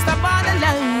can't pass the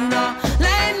borderline.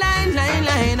 Line, line, line,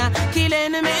 line. Kill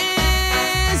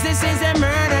enemies, this is a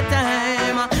murder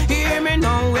time. Hear me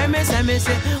now when me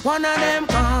say one of them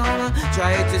come,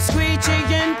 try to screech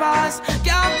again pass,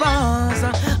 can't pass.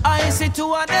 I see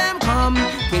two of them come,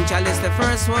 King Chalice the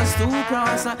first ones to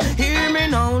cross. Hear me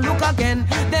now, look again,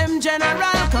 them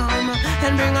general come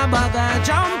and bring a bag of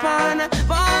jump on,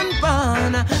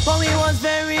 fun. But we was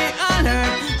very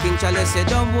alert, King Chalice the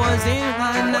dub was in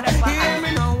hand. Hear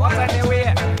me now. But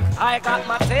anyway, I got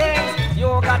my things, you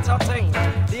got your things.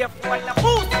 Therefore, in the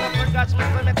booth, I forgot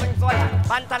me things all that.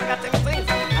 Pantan got things,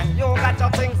 and you got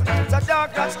your things. So don't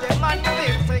touch them and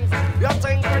these things. You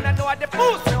think when you know the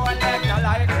booth, you will let you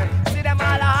like it. See them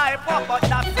all hype up, but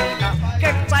that's it.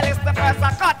 King Chalice the first, I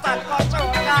cut and cut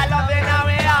through. I love in our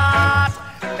heart.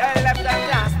 Tell them they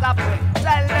can't stop it.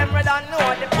 Tell them we don't know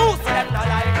the booth, them not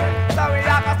like it. So we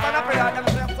have to stand up here, them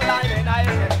just to lie in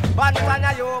it. Pantan,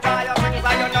 you buy your things,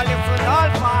 and you don't listen all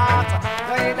part.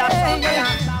 So you that's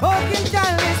Oh, King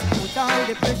Chalice, put on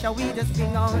the pressure, we just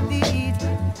bring on the heat.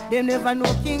 They never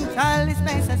know King Chalice,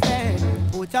 nice I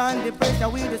said. Put on the pressure,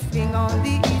 we just bring on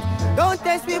the heat. Don't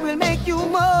test, we will make you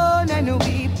moan and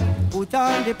weep. Put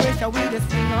on the pressure, we just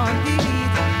bring on the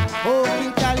heat. Oh,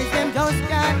 King Chalice, them just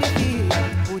can't defeat.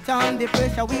 Put on the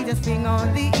pressure, we just bring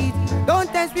on the heat. Don't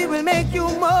test, we will make you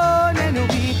moan and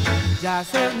weep.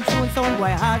 Just certain tunes, some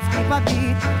boy hearts keep a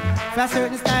beat. For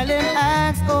certain style and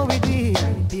acts, go with it.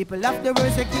 People of the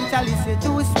world say King Chalice is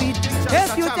too sweet.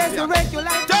 If you test the wreck, you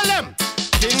like. Tell them,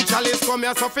 King Chalice come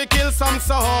here so fi kill some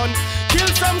son. Kill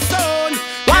some son.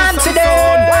 Once a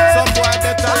day. Some boy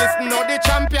better listen to the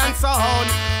champion sound.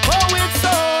 Oh, it's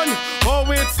son.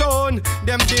 Oh, it's son.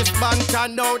 Them disband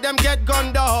and now them get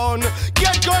gunned down.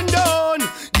 Get gunned down.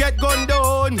 Get gunned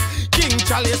down. King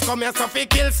Chalice come here so fi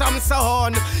kill some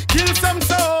son. Kill some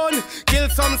son. Kill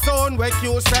some son. Wake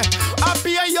you say. I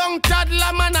be a young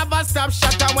toddler man have a stop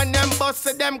shot. And when them bust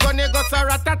them gonna go so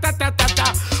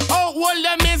rat-ta-ta-ta-ta-ta. How old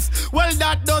them is? Well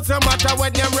that doesn't matter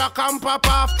when them rock and pop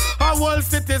off. A whole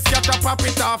city scatter pop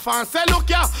it off and say look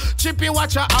ya, Chippy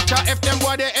watch a actor. If them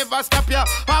boy they ever stop ya,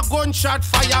 a gunshot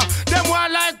fire. Them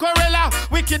one like gorilla,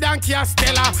 wicked and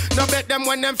Castella. No bet them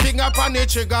when them finger on the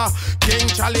trigger. King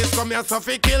Chalice come here so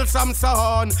fi kill some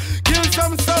son. Kill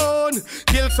some son.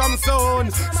 Kill some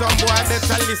son. Some boy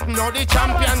better listen to the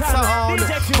champion sound.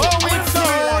 Oh it's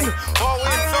son. Oh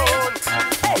it's son.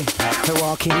 We're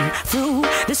walking through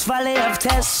this valley of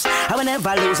tests. I will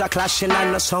never lose a clashing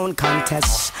and a sound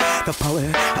contest. The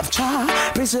power of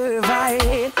Jah preserve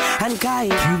I and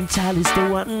guide. King Chalice the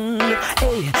one.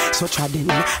 Hey, so treading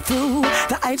through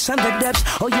the heights and the depths.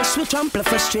 Oh yes, we trample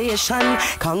frustration,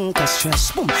 conquer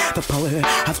stress. Boom. The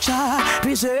power of Jah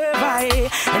preserve I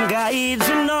and guides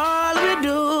in all we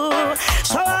do.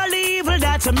 So all evil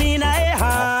that mean I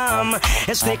harm,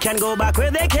 yes they can go back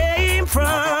where they came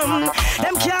from.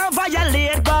 Them can't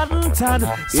violate button tad.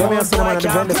 Yeah, me and Cinnamon and the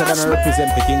Vendetta gonna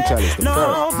represent the King Chalice.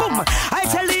 No, boom. I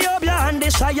tell the Obia and the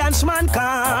science man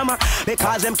come,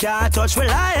 because them can't touch with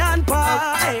lion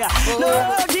pie.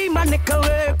 No demonic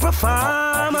work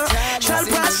perform shall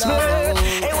prosper.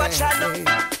 Hey, what shall do?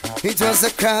 It was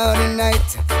a crowded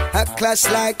night, a clash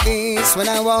like this when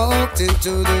I walked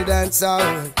into the dance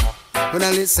hall. When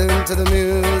I listened to the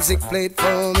music played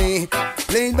for me,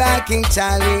 played by King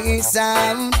Chalice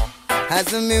sound. As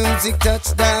the music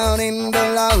touched down in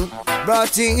the lung,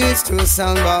 brought tears to a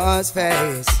songboy's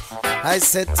face. I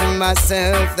said to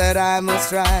myself that I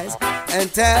must rise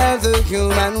and tell the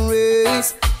human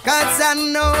race, 'cause I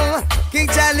know King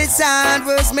Chalice sound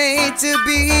was made to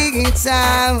be its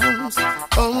sounds.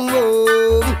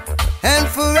 Oh, and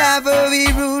forever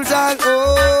he rules all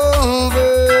over.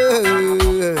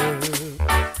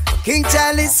 King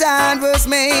Chalice sound was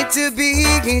made to be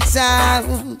its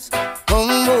sounds.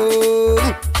 Oh,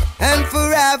 and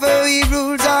forever he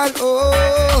rules all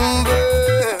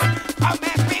over. I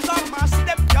make me go mass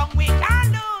them young, we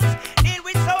can't lose. Deal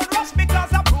with so rush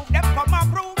because I prove them come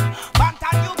and prove.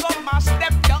 Bantan you go mass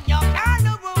them young, you can't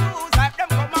lose. Have them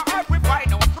come and help, we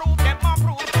find out, prove them and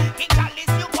prove. King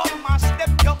Chalice you go mass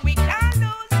them young, we can't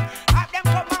lose. Have them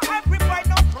come and help, we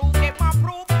find out, prove them and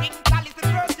prove. King Chalice the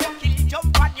first you kill,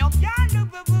 jump and you can't lose.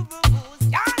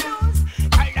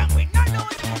 Tell them we not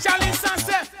lose. Chalice and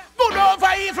say, good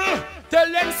over evil. Tell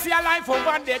them see a life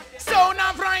over dead. Sound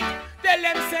of right. Tell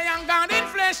them say I'm gone in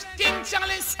flesh. King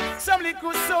Chalice. Some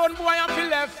little sound boy on the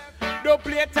left. Don't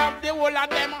play top the whole of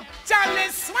them.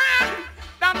 Chalice swear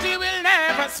that we will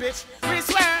never switch. We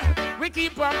swear we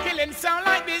keep on killing sound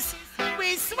like this.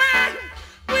 We swear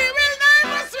we will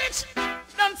never switch.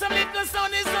 Done some little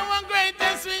sound is our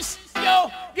greatest wish.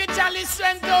 Yo, get Chalice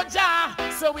strength to Jah,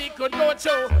 so we could go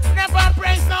through. Never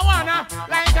praise no one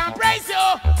like I praise you.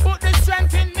 Put the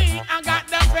strength in me, I got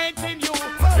the faith in you.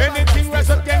 Anything was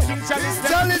against King Chalice.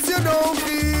 Chalice, you don't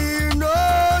fear no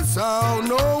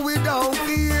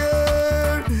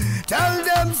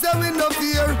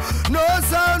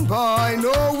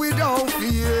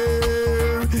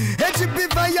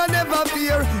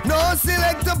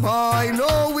soldier boy,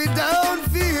 no we don't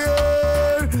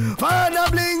fear. Father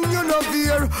bling, you no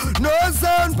fear. No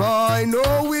son boy,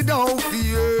 no we don't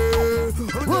fear.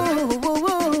 Whoa, whoa,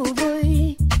 whoa,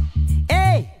 boy.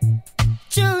 Hey,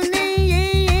 tune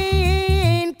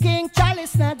in, King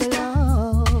Chalice not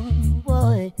alone,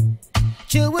 boy.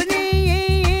 Tune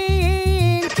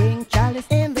in, King Chalice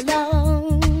in the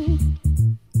long.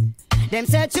 Them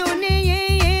say tune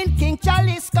in, King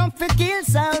Chalice come for kill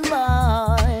some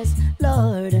boys,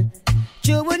 Lord.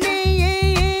 Tune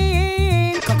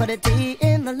in, cockatoo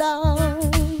in the long.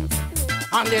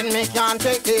 And then me can't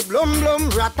take the blum blum,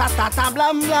 ratatata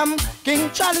blum blum.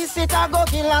 King Chalice it a go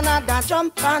kill another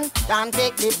jump and can't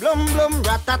take the blum blum,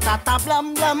 ratatata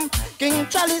blum blum. King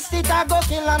Chalice it a go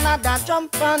kill another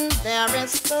jump and there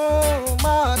is too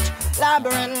much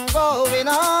labyrinth going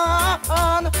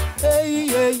on. Hey,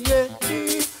 hey,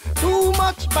 hey, too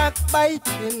much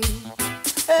backbiting.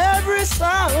 Every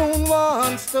sound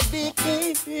wants to be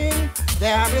king.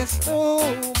 There is too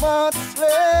much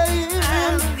slaving.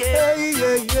 Hey,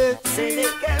 hey, hey.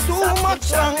 Too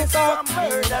much wrong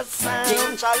talking.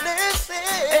 King Chalice.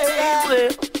 Hey,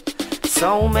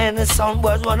 so many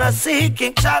songbirds wanna see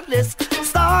King Chalice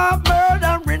stop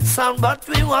murdering sound, but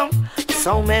we won't.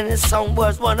 So many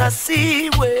songbirds wanna see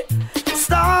we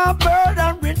stop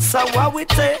murdering sound. What we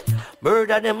take?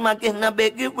 Murder them again, I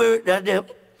beg you, murder them.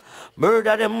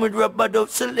 Murder them with rubber dub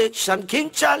selection. King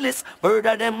Chalice,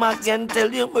 murder them again,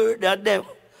 tell you murder them.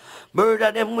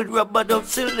 Murder them with rubber dub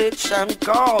selection.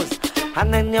 Cause,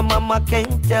 and then your mama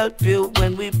can't help you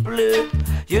when we play.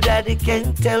 Your daddy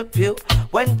can't help you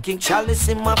when King Chalice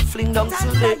in my fling down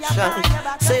selection.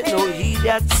 Say no, he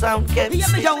that sound can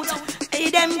Hey,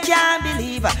 them can't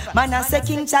believe, man, I say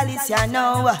King Chalice, you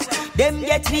know. Them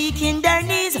get weak in their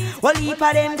knees, well, heap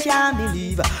of them can't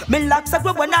believe. Me locks up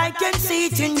when I can see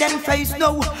it in them face,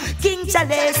 no. King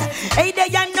Chalice, hey, they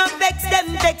are no vex,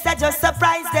 them vex, I just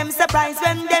surprise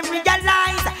when them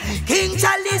realize. King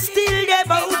Chalice still they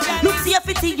bout. Look, see if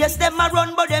it yes, them a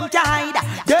run, but them can't hide.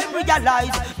 Them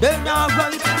realize, they're not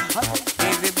right.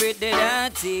 Every breath that I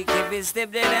take, every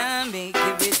step that I make,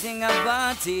 everything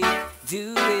about it,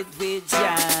 do it with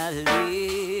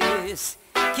Chalice.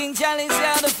 King Chalice,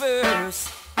 you're the first.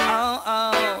 Oh,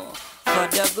 oh. For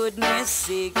the goodness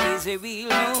sake, is a real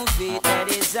no fit. That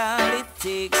is all it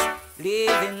takes,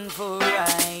 living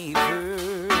forever.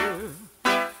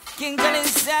 King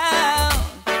Chalice sound,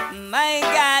 my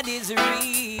God is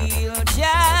real.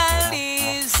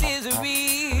 Chalice is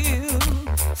real.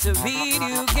 So real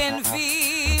you can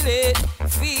feel it,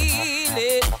 feel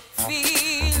it,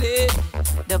 feel it.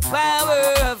 The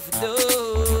power of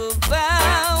those,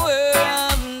 power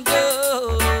of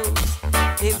those.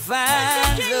 If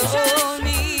I'm the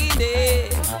only day,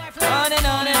 on and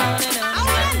on and on and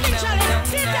on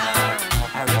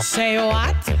and on. Say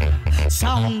what?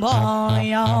 Sound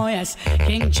boy, oh yes.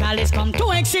 King Chalice come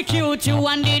to execute you.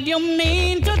 And did you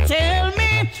mean to tell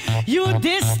me you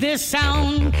this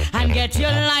sound and get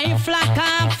your life locked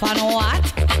up on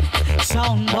what?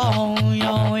 Sound boy,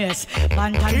 oh yes.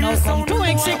 Bantan now come to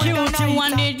execute you.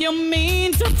 And did you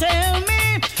mean to tell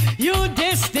me you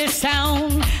this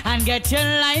sound and get your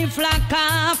life locked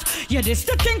off? You this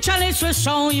the King Chalice will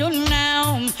show you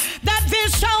now that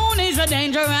this sound is a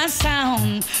dangerous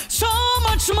sound. So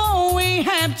much more we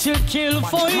have to kill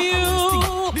for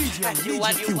you.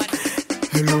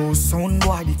 Hello, son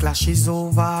boy, the clash is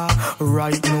over.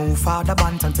 Right now, Father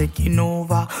Bantan taking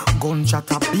over.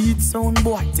 Gunshot a beat, son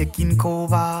boy taking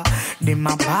cover. Them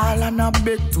a ball and a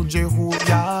beg to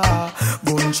Jehovah.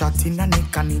 Gunshot in a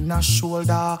neck and in a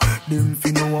shoulder. Them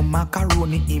fi know a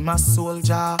macaroni in a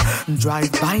soldier.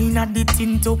 Drive by in a the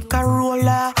tint up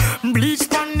Corolla. Bleach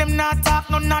pan them not talk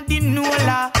none of the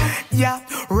Nola. Yeah,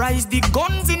 rise the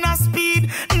guns in a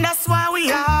speed. That's why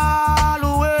we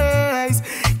always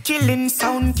killing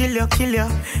sound, kill your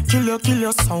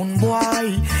sound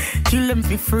boy. Kill them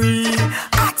for free.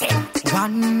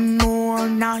 One more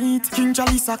night, King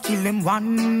Chalice kill him.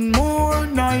 One more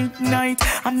night.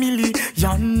 A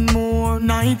million more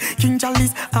night, King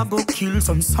Chalice I go kill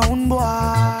some sound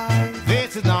boy.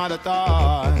 This is not a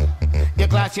thought. You're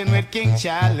clashing with King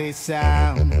Chalice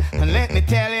sound. And let me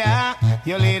tell ya,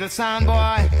 you little sound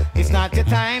boy, it's not your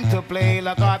time to play.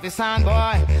 Lock off your sound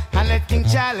boy and let King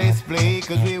Chalice play,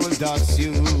 cause we will dust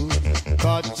you,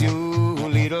 cut you,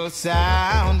 little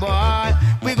sound boy.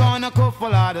 We gonna cook a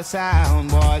lot of sound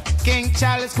boys. King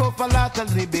Chalice cook a lot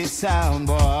of the big sound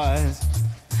boys.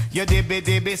 You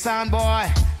dibby sound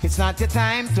boy, it's not your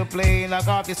time to play. Lock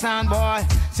off your sound boy,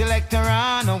 select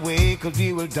and run away, cause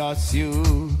we will dust you,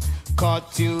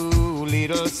 cut you,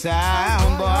 little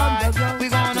sound boy. We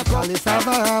gonna Chalice have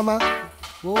a hammer,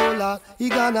 Oh Lord, he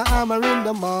gonna hammer in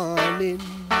the morning,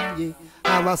 yeah.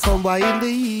 Hammer some boy in the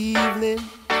evening.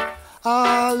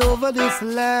 All over this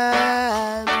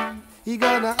land, he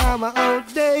gonna hammer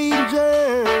out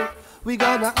danger. We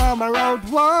gonna hammer out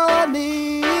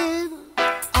warning.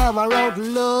 Hammer out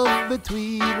love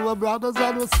between our brothers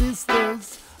and our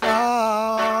sisters.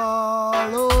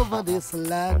 All over this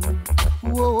land.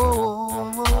 Whoa,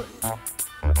 whoa, whoa, whoa,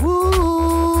 whoa.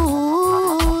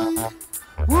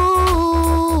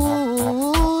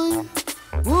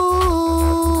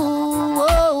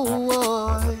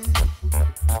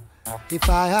 If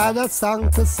I had a song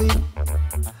to sing,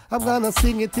 I'm gonna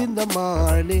sing it in the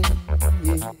morning,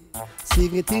 yeah.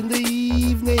 Sing it in the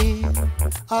evening,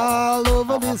 all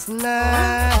over this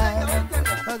land.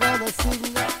 I'm gonna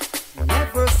sing that.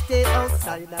 Never stay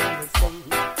outside and listen.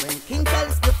 When King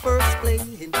Chalice the first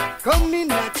playing, come in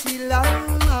and chill out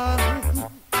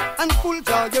and full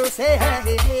joy yourself,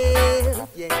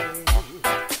 yeah.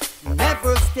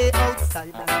 Never stay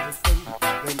outside and listen.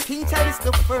 When King Chalice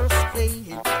the first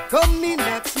playing, come in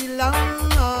and chill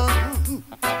out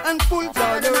and full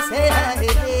joy yourself.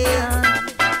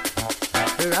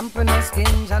 Ramping our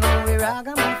skins, I know we're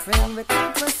ragamuffin. We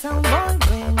keep a sound boy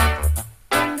win.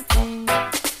 And the king,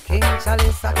 King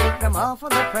Chalice, I kick them off of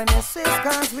the premises,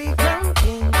 cause we crown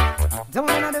king. Down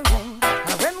in the ring,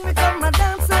 and when we come a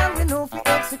dancer, we know if we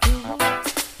execute.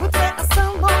 Put away a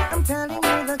sound boy, I'm telling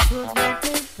you the truth. We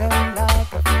take them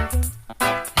like a fountain.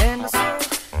 And so,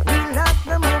 we lock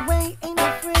them away in the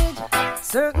fridge.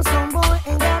 Certain sound boy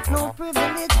ain't got no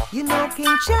privilege. You know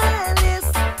King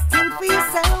Chalice, King for your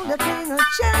sound, the king of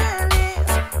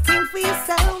Chalice, King for your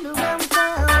sound around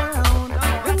town.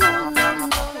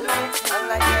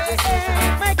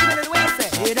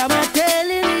 Said I'm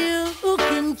telling you,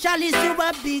 King Chalice, you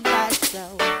a big bad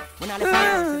sound.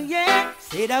 Yeah.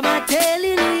 Said I'm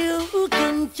telling you,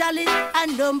 King Chalice,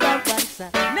 and number one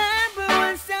sound. Number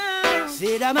one sound.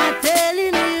 Said I'm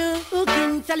telling you,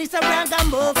 King Chalice, a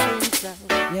ragamuffin sound.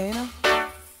 Yeah, you know.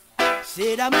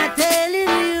 Said I'm telling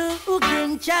you,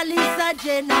 King Chalice, a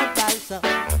general sound.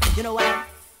 You know what?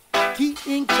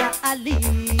 King Chalice,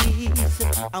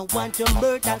 I want to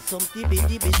murder some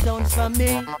tibby-dibby sounds for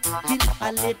me. Kill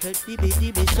a little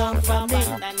tibby-dibby sound for me.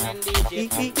 King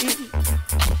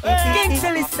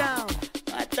Chalice sound.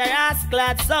 What a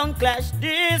ass-clad sound clash.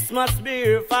 This must be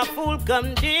if a fool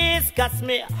come discuss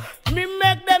me. Me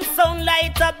make them sound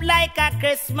light up like a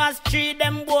Christmas tree.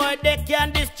 Them boy they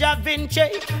can this Da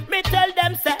Vinci. Me tell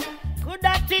them say, could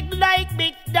I tick like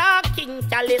big dark King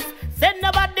Chalice? Send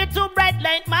nobody too bright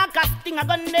like Marcus Sting a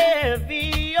gun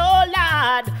navy, oh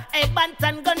lad. Hey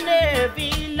Bantan gun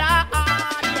navy, lad.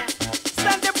 Yeah.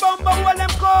 Send the bomber while them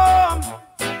come.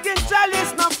 King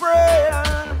Chalice no prayer.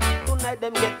 Tonight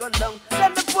them get gunned down.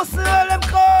 Send the pussy while them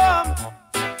come.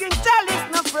 King Chalice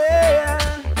no prayer.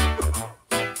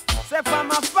 Say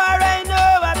from afar I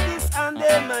know what is on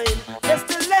their mind. There's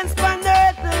the lens for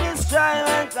earth to destroy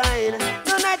mankind.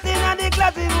 Tonight in the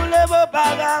class we will live up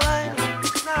again.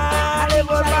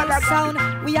 Sound,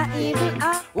 we are evil,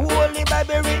 Holy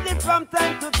Bible read it from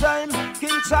time to time.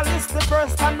 King Chalice the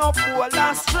first and up bold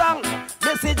and strong.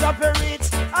 Message of a reach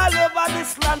all over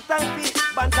this land. Time feet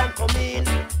Bantan come in,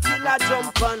 killer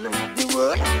jump on. The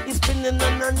world is spinning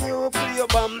on a nuclear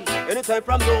bomb. Anytime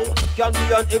from now can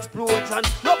be an explosion.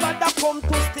 Nobody come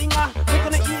to stinger. We're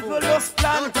gonna evil lost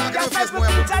plan. Just like we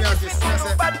King Chalice with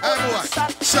nobody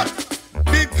shot.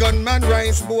 Big gunman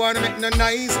rise, boy, make no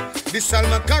noise. This all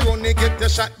macaroni get the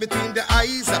shot between the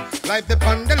eyes. Life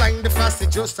upon the line, the fast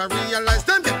just to realize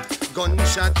them get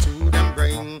gunshot to them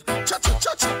brain.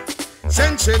 Cha-cha-cha-cha.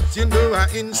 Send shit, you know, a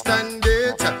instant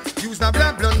data. Use the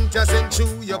blood blunt, just send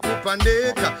chew your poop and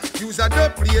data. Use a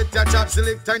dope plate, your chop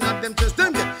select, and not them just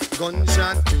them get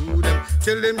gunshot to them.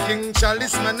 Tell them King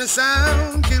Chalice, man, the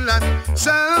sound killer.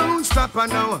 Sound stopper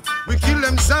now. We kill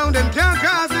them sound, them can't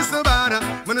cause this no bother.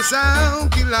 Man, the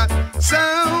sound killer.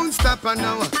 Sound stopper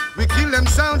now. We kill them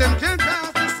sound, them can't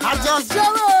cause this no bother. Adjust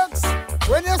your works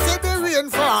when you see the rain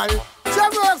fall. Your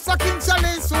works are King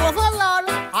Chalice overall.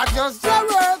 Adjust your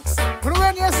works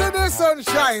when you see the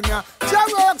sunshine. Your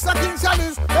works are King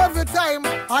Chalice every time.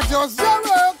 Adjust your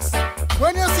works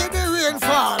when you see the rain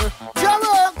fall. Your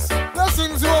works,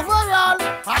 blessings overall.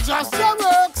 Adjust your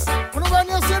works when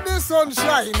you see the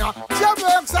sunshine. Your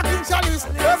works are King Chalice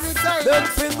every time. Them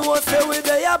fin know say we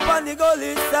dey up on the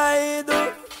gully side.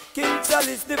 King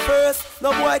Chalice the first,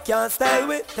 no boy can't style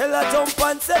with. Tell her jump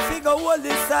and say figure hold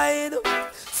the side.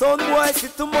 Some boys see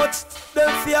too much,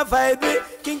 them fear vibe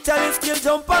with. King Chalice kill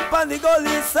jump on the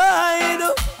gully side.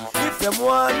 If them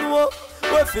want know,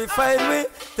 what fi find me,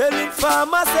 tell it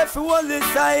farmers if you hold the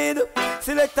side.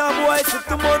 Select a boy, sit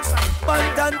too much.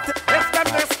 Bantan. It's them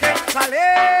this King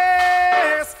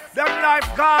Chalice. Them life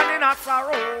gone in a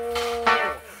sorrow.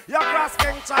 You cross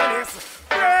King Chalice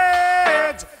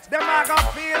bridge. Them a go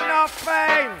feel no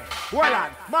pain. Well on,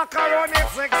 macaroni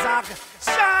zigzag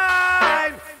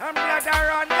shine. And blood a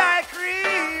run like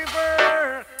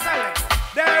river. Tell them,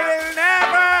 they will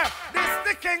never this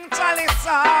the King Chalice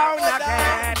sound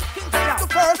again. King Chalice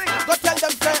first, go tell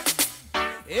them say.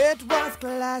 It was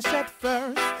clash at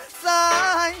first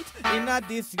sight in a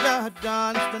disco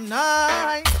dance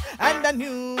tonight, and I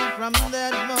knew from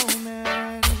that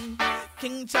moment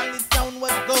King Chalice sound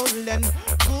was golden.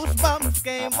 Goosebumps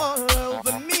came all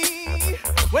over me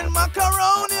when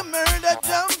Macaroni murder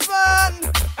jump on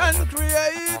and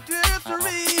create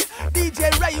history.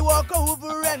 DJ Ray walk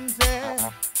over and say,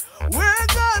 we're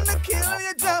gonna kill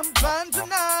you jump on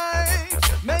tonight.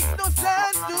 Makes no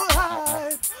sense to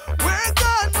hide. We're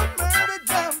gonna murder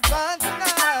jump on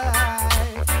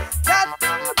tonight. That's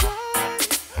right.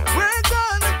 We're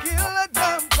gonna kill a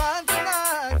jump on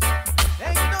tonight.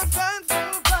 Makes no sense to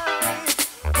hide.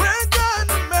 We're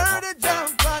gonna murder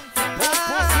jump on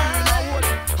tonight.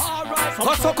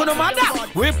 Alright, so no matter.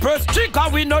 We press trigger,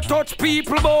 we no touch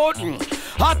people button.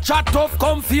 A chat of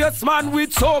confused man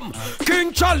with some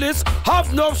King Chalice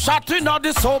have no shot in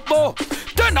the suburb.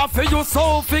 Then after you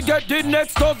so figure the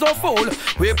next dozen fool.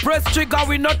 We press trigger,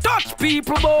 we no touch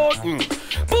people button.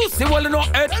 Pussy well no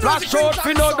head flash out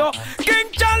for no. King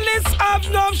Chalice have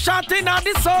no shot in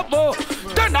the suburb.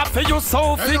 Then after you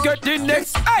so figure the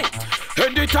next. Hey,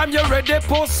 anytime you ready,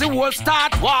 pussy will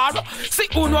start war. See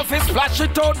who know if it splash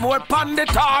it out more pan the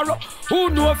tar. Who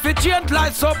know if it change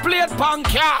like so plate pan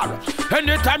car.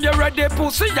 Anytime you ready,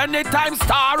 pussy, anytime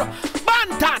star.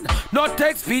 Bantan, no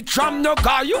take speed from no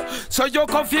guy. So you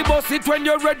can feel boss it when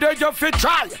you're ready, you fit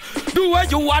try. Do what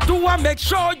you want, do and make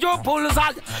sure you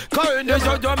bullseye. Cause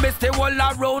you miss the whole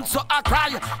around, so I cry.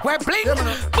 We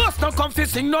blink, boss no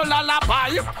confessing, no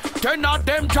lullaby. Turn out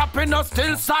them dropping us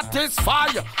still satisfy.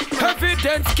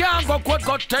 Evidence can't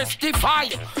go testify.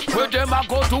 Where them a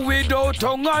go to without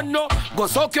tongue and no. Go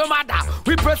suck your mother.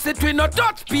 We press it, we no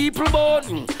touch people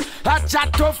bone. A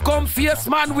chat of confused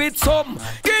man with some.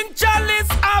 King Chalice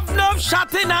have no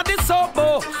shot in at the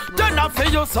suburb. Turn up for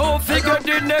you so figure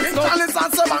the next. King Chalice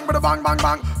and say bang, bang, bang,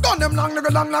 bang. Gun them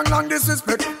long,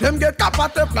 disrespect. Them get cap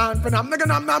at the plant, when I'm nigga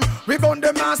nam. We gun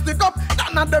them and stick up.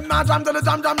 None of them not jam to the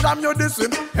jam, you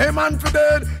listen. Hey man for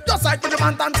dead. Just like with the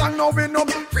man and song, no we know.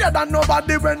 Fear than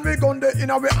nobody when we gun the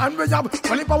inner way and we have.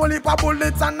 Only pa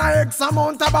bullets and a X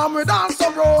amount of bomb with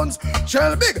also rounds.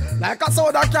 Shell big, like a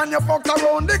soda can you fuck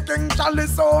around the King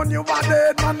Chalice on you a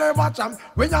dead man never champ.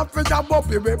 When you fi jab up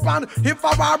your weapon, if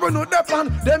a bar no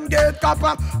depend, them get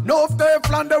copper. No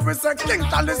Teflon, they we say King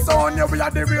Chalice on you, we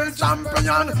are the real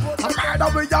champion.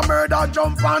 A murder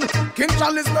jump on. King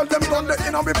Chalice tell them gun the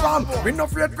inner we palm. We no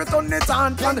afraid fi turn it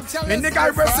on plan. Many guy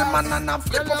racing man and a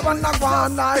flip up and a go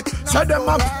on like. Say them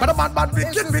up, but a bad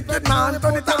wicked man.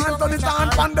 Turn it on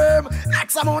pan them.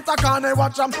 X amount of can I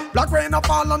watch them. Black rain a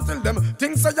fall until them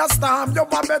things say you storm. You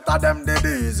are better them did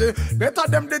easy. Better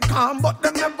them did calm, but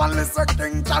them never listen.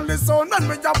 King Chalice on and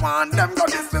we just want them go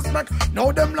disrespect.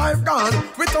 Now them life gone.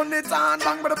 We turn it on,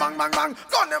 bang, bang, bang, bang.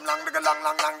 Gun them long,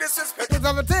 disrespect. It's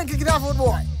everything, kick it off, good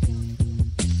boy.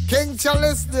 King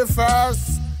Chalice the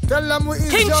first. Tell them we is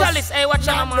King just Chalice, hey, watch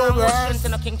out,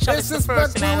 man. King Chalice the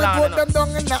first. We put them down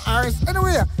in the earth.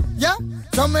 Anyway, yeah.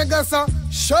 So me go so,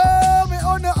 show me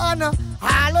honor.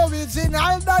 All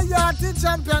original the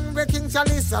champion with King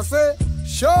Chalice. I say,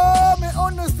 show me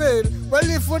understand. Well,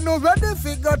 if you no ready,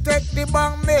 figure take the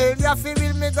bang mail. You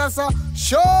feel me go so,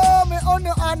 show me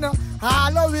honor.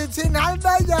 All original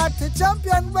the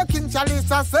champion with King Chalice.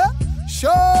 I say,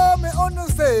 show me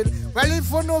understand. Well,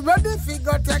 if you no ready,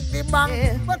 figure take the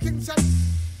bang with King Chalice.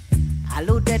 All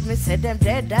who dead, me say them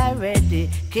dead already.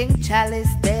 King Chalice,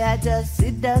 they are just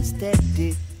sit down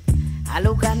steady. All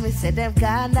who gone, me say them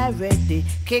gone already.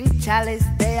 King Chalice,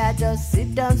 they are just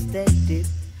sit down steady.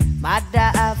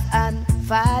 Mother of and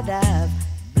father of,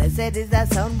 blessed is the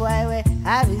son boy we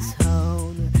have his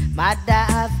own. Mother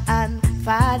of and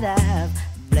father of,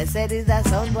 blessed is the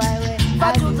son boy we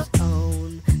have his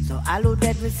own. So all who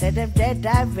dead, me say them dead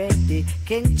already.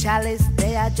 King Chalice,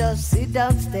 they are just sit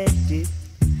down steady.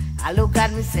 I look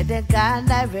at me, say they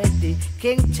gone already.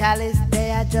 King Chalice,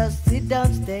 they are just sit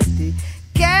down steady.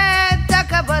 Can't talk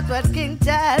about what King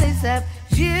Chalice have.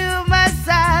 You must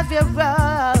have your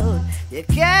own. You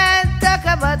can't talk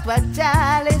about what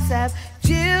Chalice have.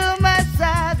 You must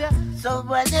have your. So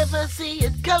I never see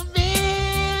it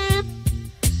coming.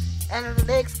 And the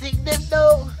next thing they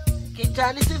know, King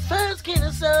Chalice the first king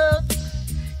of soul.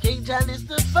 King Chalice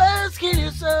the first king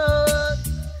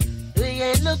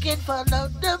looking for no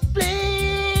the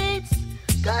plates.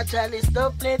 Got Chalice, no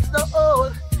plates, no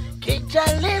old. King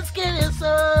Chalice, kill your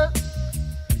soul.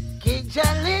 King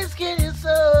Chalice, kill your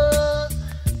soul.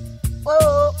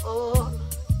 Oh, oh.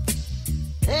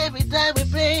 Every time we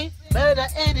play, murder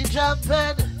any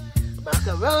jumping.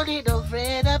 Macaroni, no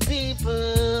afraid of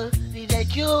people. DJ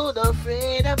Q, no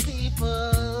afraid of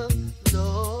people.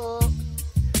 No.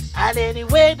 And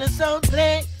anyway the sound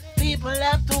play, people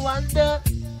have to wonder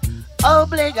how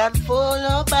big and full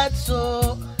of bad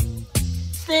so.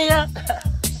 Stay up.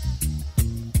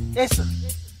 Listen.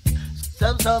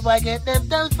 Some boy get them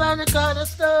done from the corner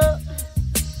store.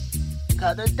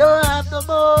 Cause they don't have no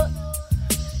more.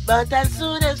 But as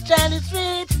soon as Chalice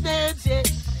reach them, yeah,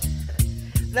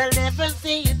 they'll never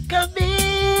see it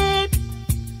coming.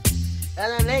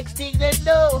 And the next thing they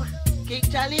know, King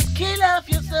Chalice kill off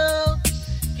your soul.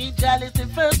 King Chalice the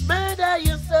first murder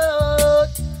your soul.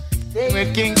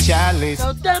 With King Chalice,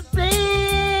 no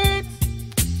templates.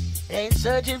 Ain't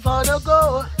searching for no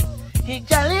gold. King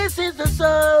Chalice is the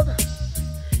soul.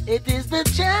 It is the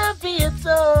champion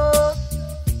soul.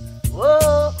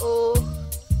 Whoa, oh.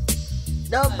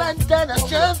 No man done a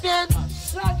champion.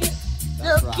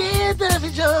 No kid of a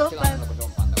jumper.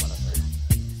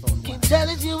 King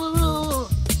Chalice you will rule.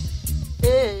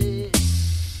 Hey.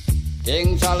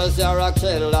 King Chalice, you're a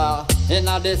killer. In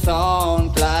a the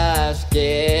sound clash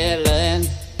killing.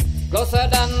 Closer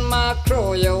than my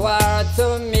crew you are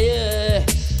to me.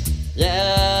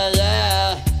 Yeah,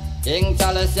 yeah. King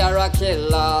Chalice, you're a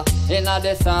killer. In a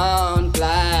the sound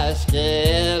clash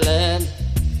killing.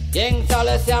 King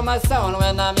Chalice, you're my sound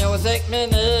when the music me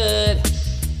need.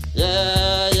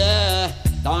 Yeah, yeah.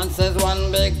 Dance is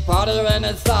one big party when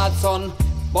it starts on.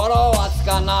 But oh, what's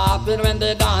gonna happen when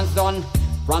the dance done?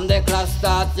 From the class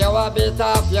start, you a bit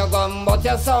off your gum, but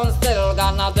your sound still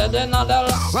gonna dead another.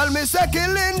 Well, me say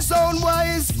killing sound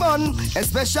boy is fun,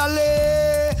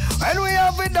 especially when we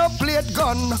have with a plate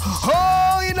gun.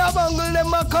 Oh, in a bungle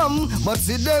them a come, but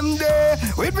see them there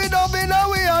with me up in a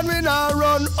way and we not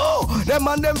run. Oh, them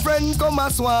and them friend come a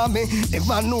swarm me. If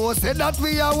I know say that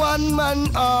we are one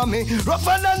man army,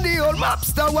 rougher than the old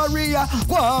mobster warrior.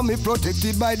 Go me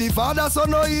protected by the Father, so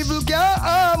no evil can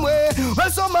harm we. Well,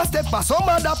 some a step a some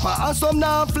a dapper and some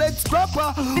now flex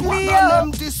proper. Wagon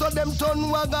empty so them turn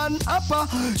wagon upper.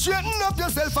 Straighten up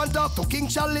yourself and talk to King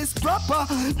Chalice proper.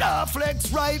 Now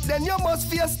flex right, then you must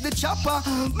face the chopper.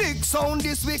 Big sound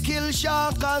this we kill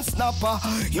shark and snapper.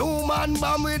 Human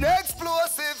bomb with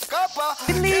explosive copper.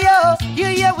 Leo, you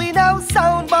hear we now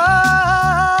sound boy.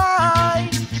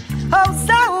 Oh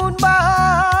sound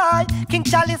boy. King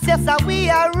Chalice, yes, we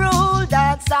are ruled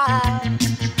outside.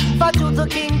 But due to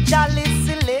King Chalice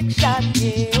selection,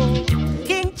 yeah.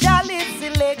 King Chalice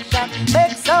selection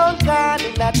make sound gone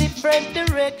in a different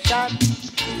direction.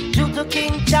 Due to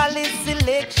King Chalice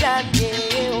selection,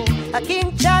 yeah. A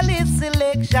King Chalice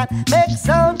selection make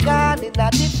sound gone in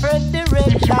a different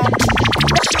direction.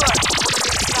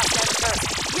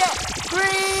 Yeah,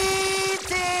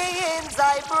 greetings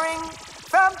I bring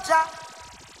from Jah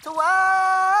to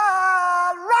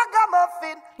all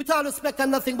ragamuffin. With all respect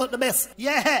and nothing but the best.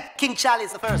 Yeah, King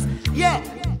Chalice the first. Yeah,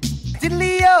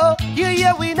 Leo, you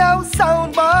hear we now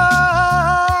sound boy.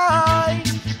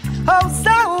 Oh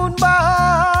sound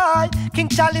boy. King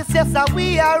Chalice, yes,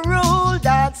 we are ruled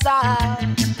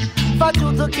outside. For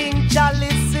due to King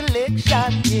Chalice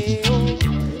selection, yeah.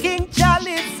 King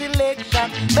Chalice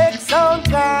selection make sound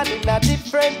gone in a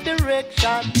different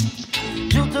direction.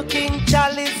 Due to King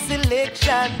Chalice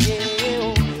selection,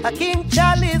 yeah. A King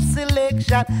Chalice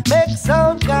selection make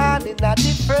sound gone in a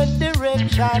different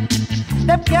direction.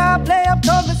 Them can't play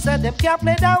uptown, me say them can't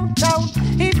play downtown.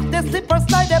 If they slip or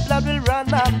slide, their blood will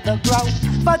run on the ground.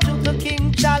 But due to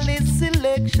King Chalice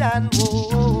selection,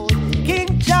 whoa.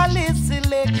 King Chalice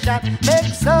selection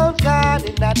make sound gone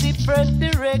in a different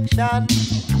direction.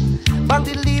 Bang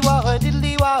diddly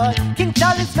wah, King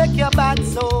Chalice make your bad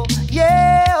so.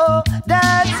 Yeah, oh,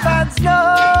 dance fans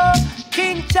know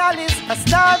King Chalice a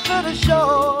start for the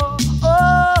show.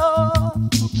 Oh,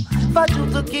 for due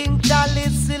to King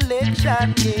Chalice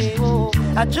selection, yeah, oh,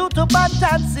 a due to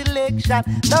Bantan selection,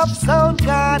 enough sound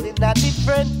gone in a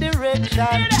different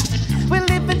direction. We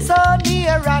living so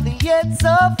near and yet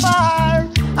so far,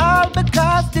 all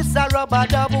because this a rubber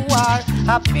double war.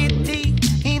 A pity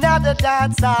in the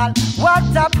dance hall, what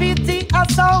a pity a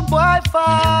sound boy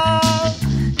fall.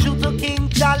 Due to King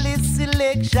Chalice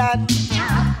selection,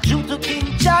 due to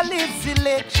King Chalice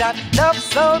selection, love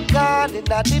sound gone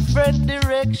in a different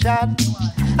direction.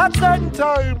 At certain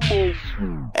time,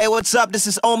 Hey, what's up? This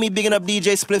is Omi, bigging up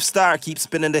DJ Spliff Star. Keep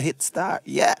spinning the hit star.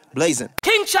 Yeah, blazing.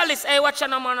 King Chalice, hey, watch out,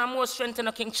 man. I'm more strength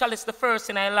in King Chalice the first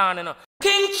in Ireland, you know.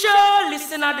 King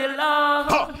Chalice in the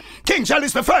Lord. King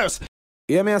Chalice the first.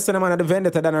 Yeah, me and son, man, the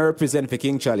vendetta that I represent for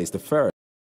King Chalice the first.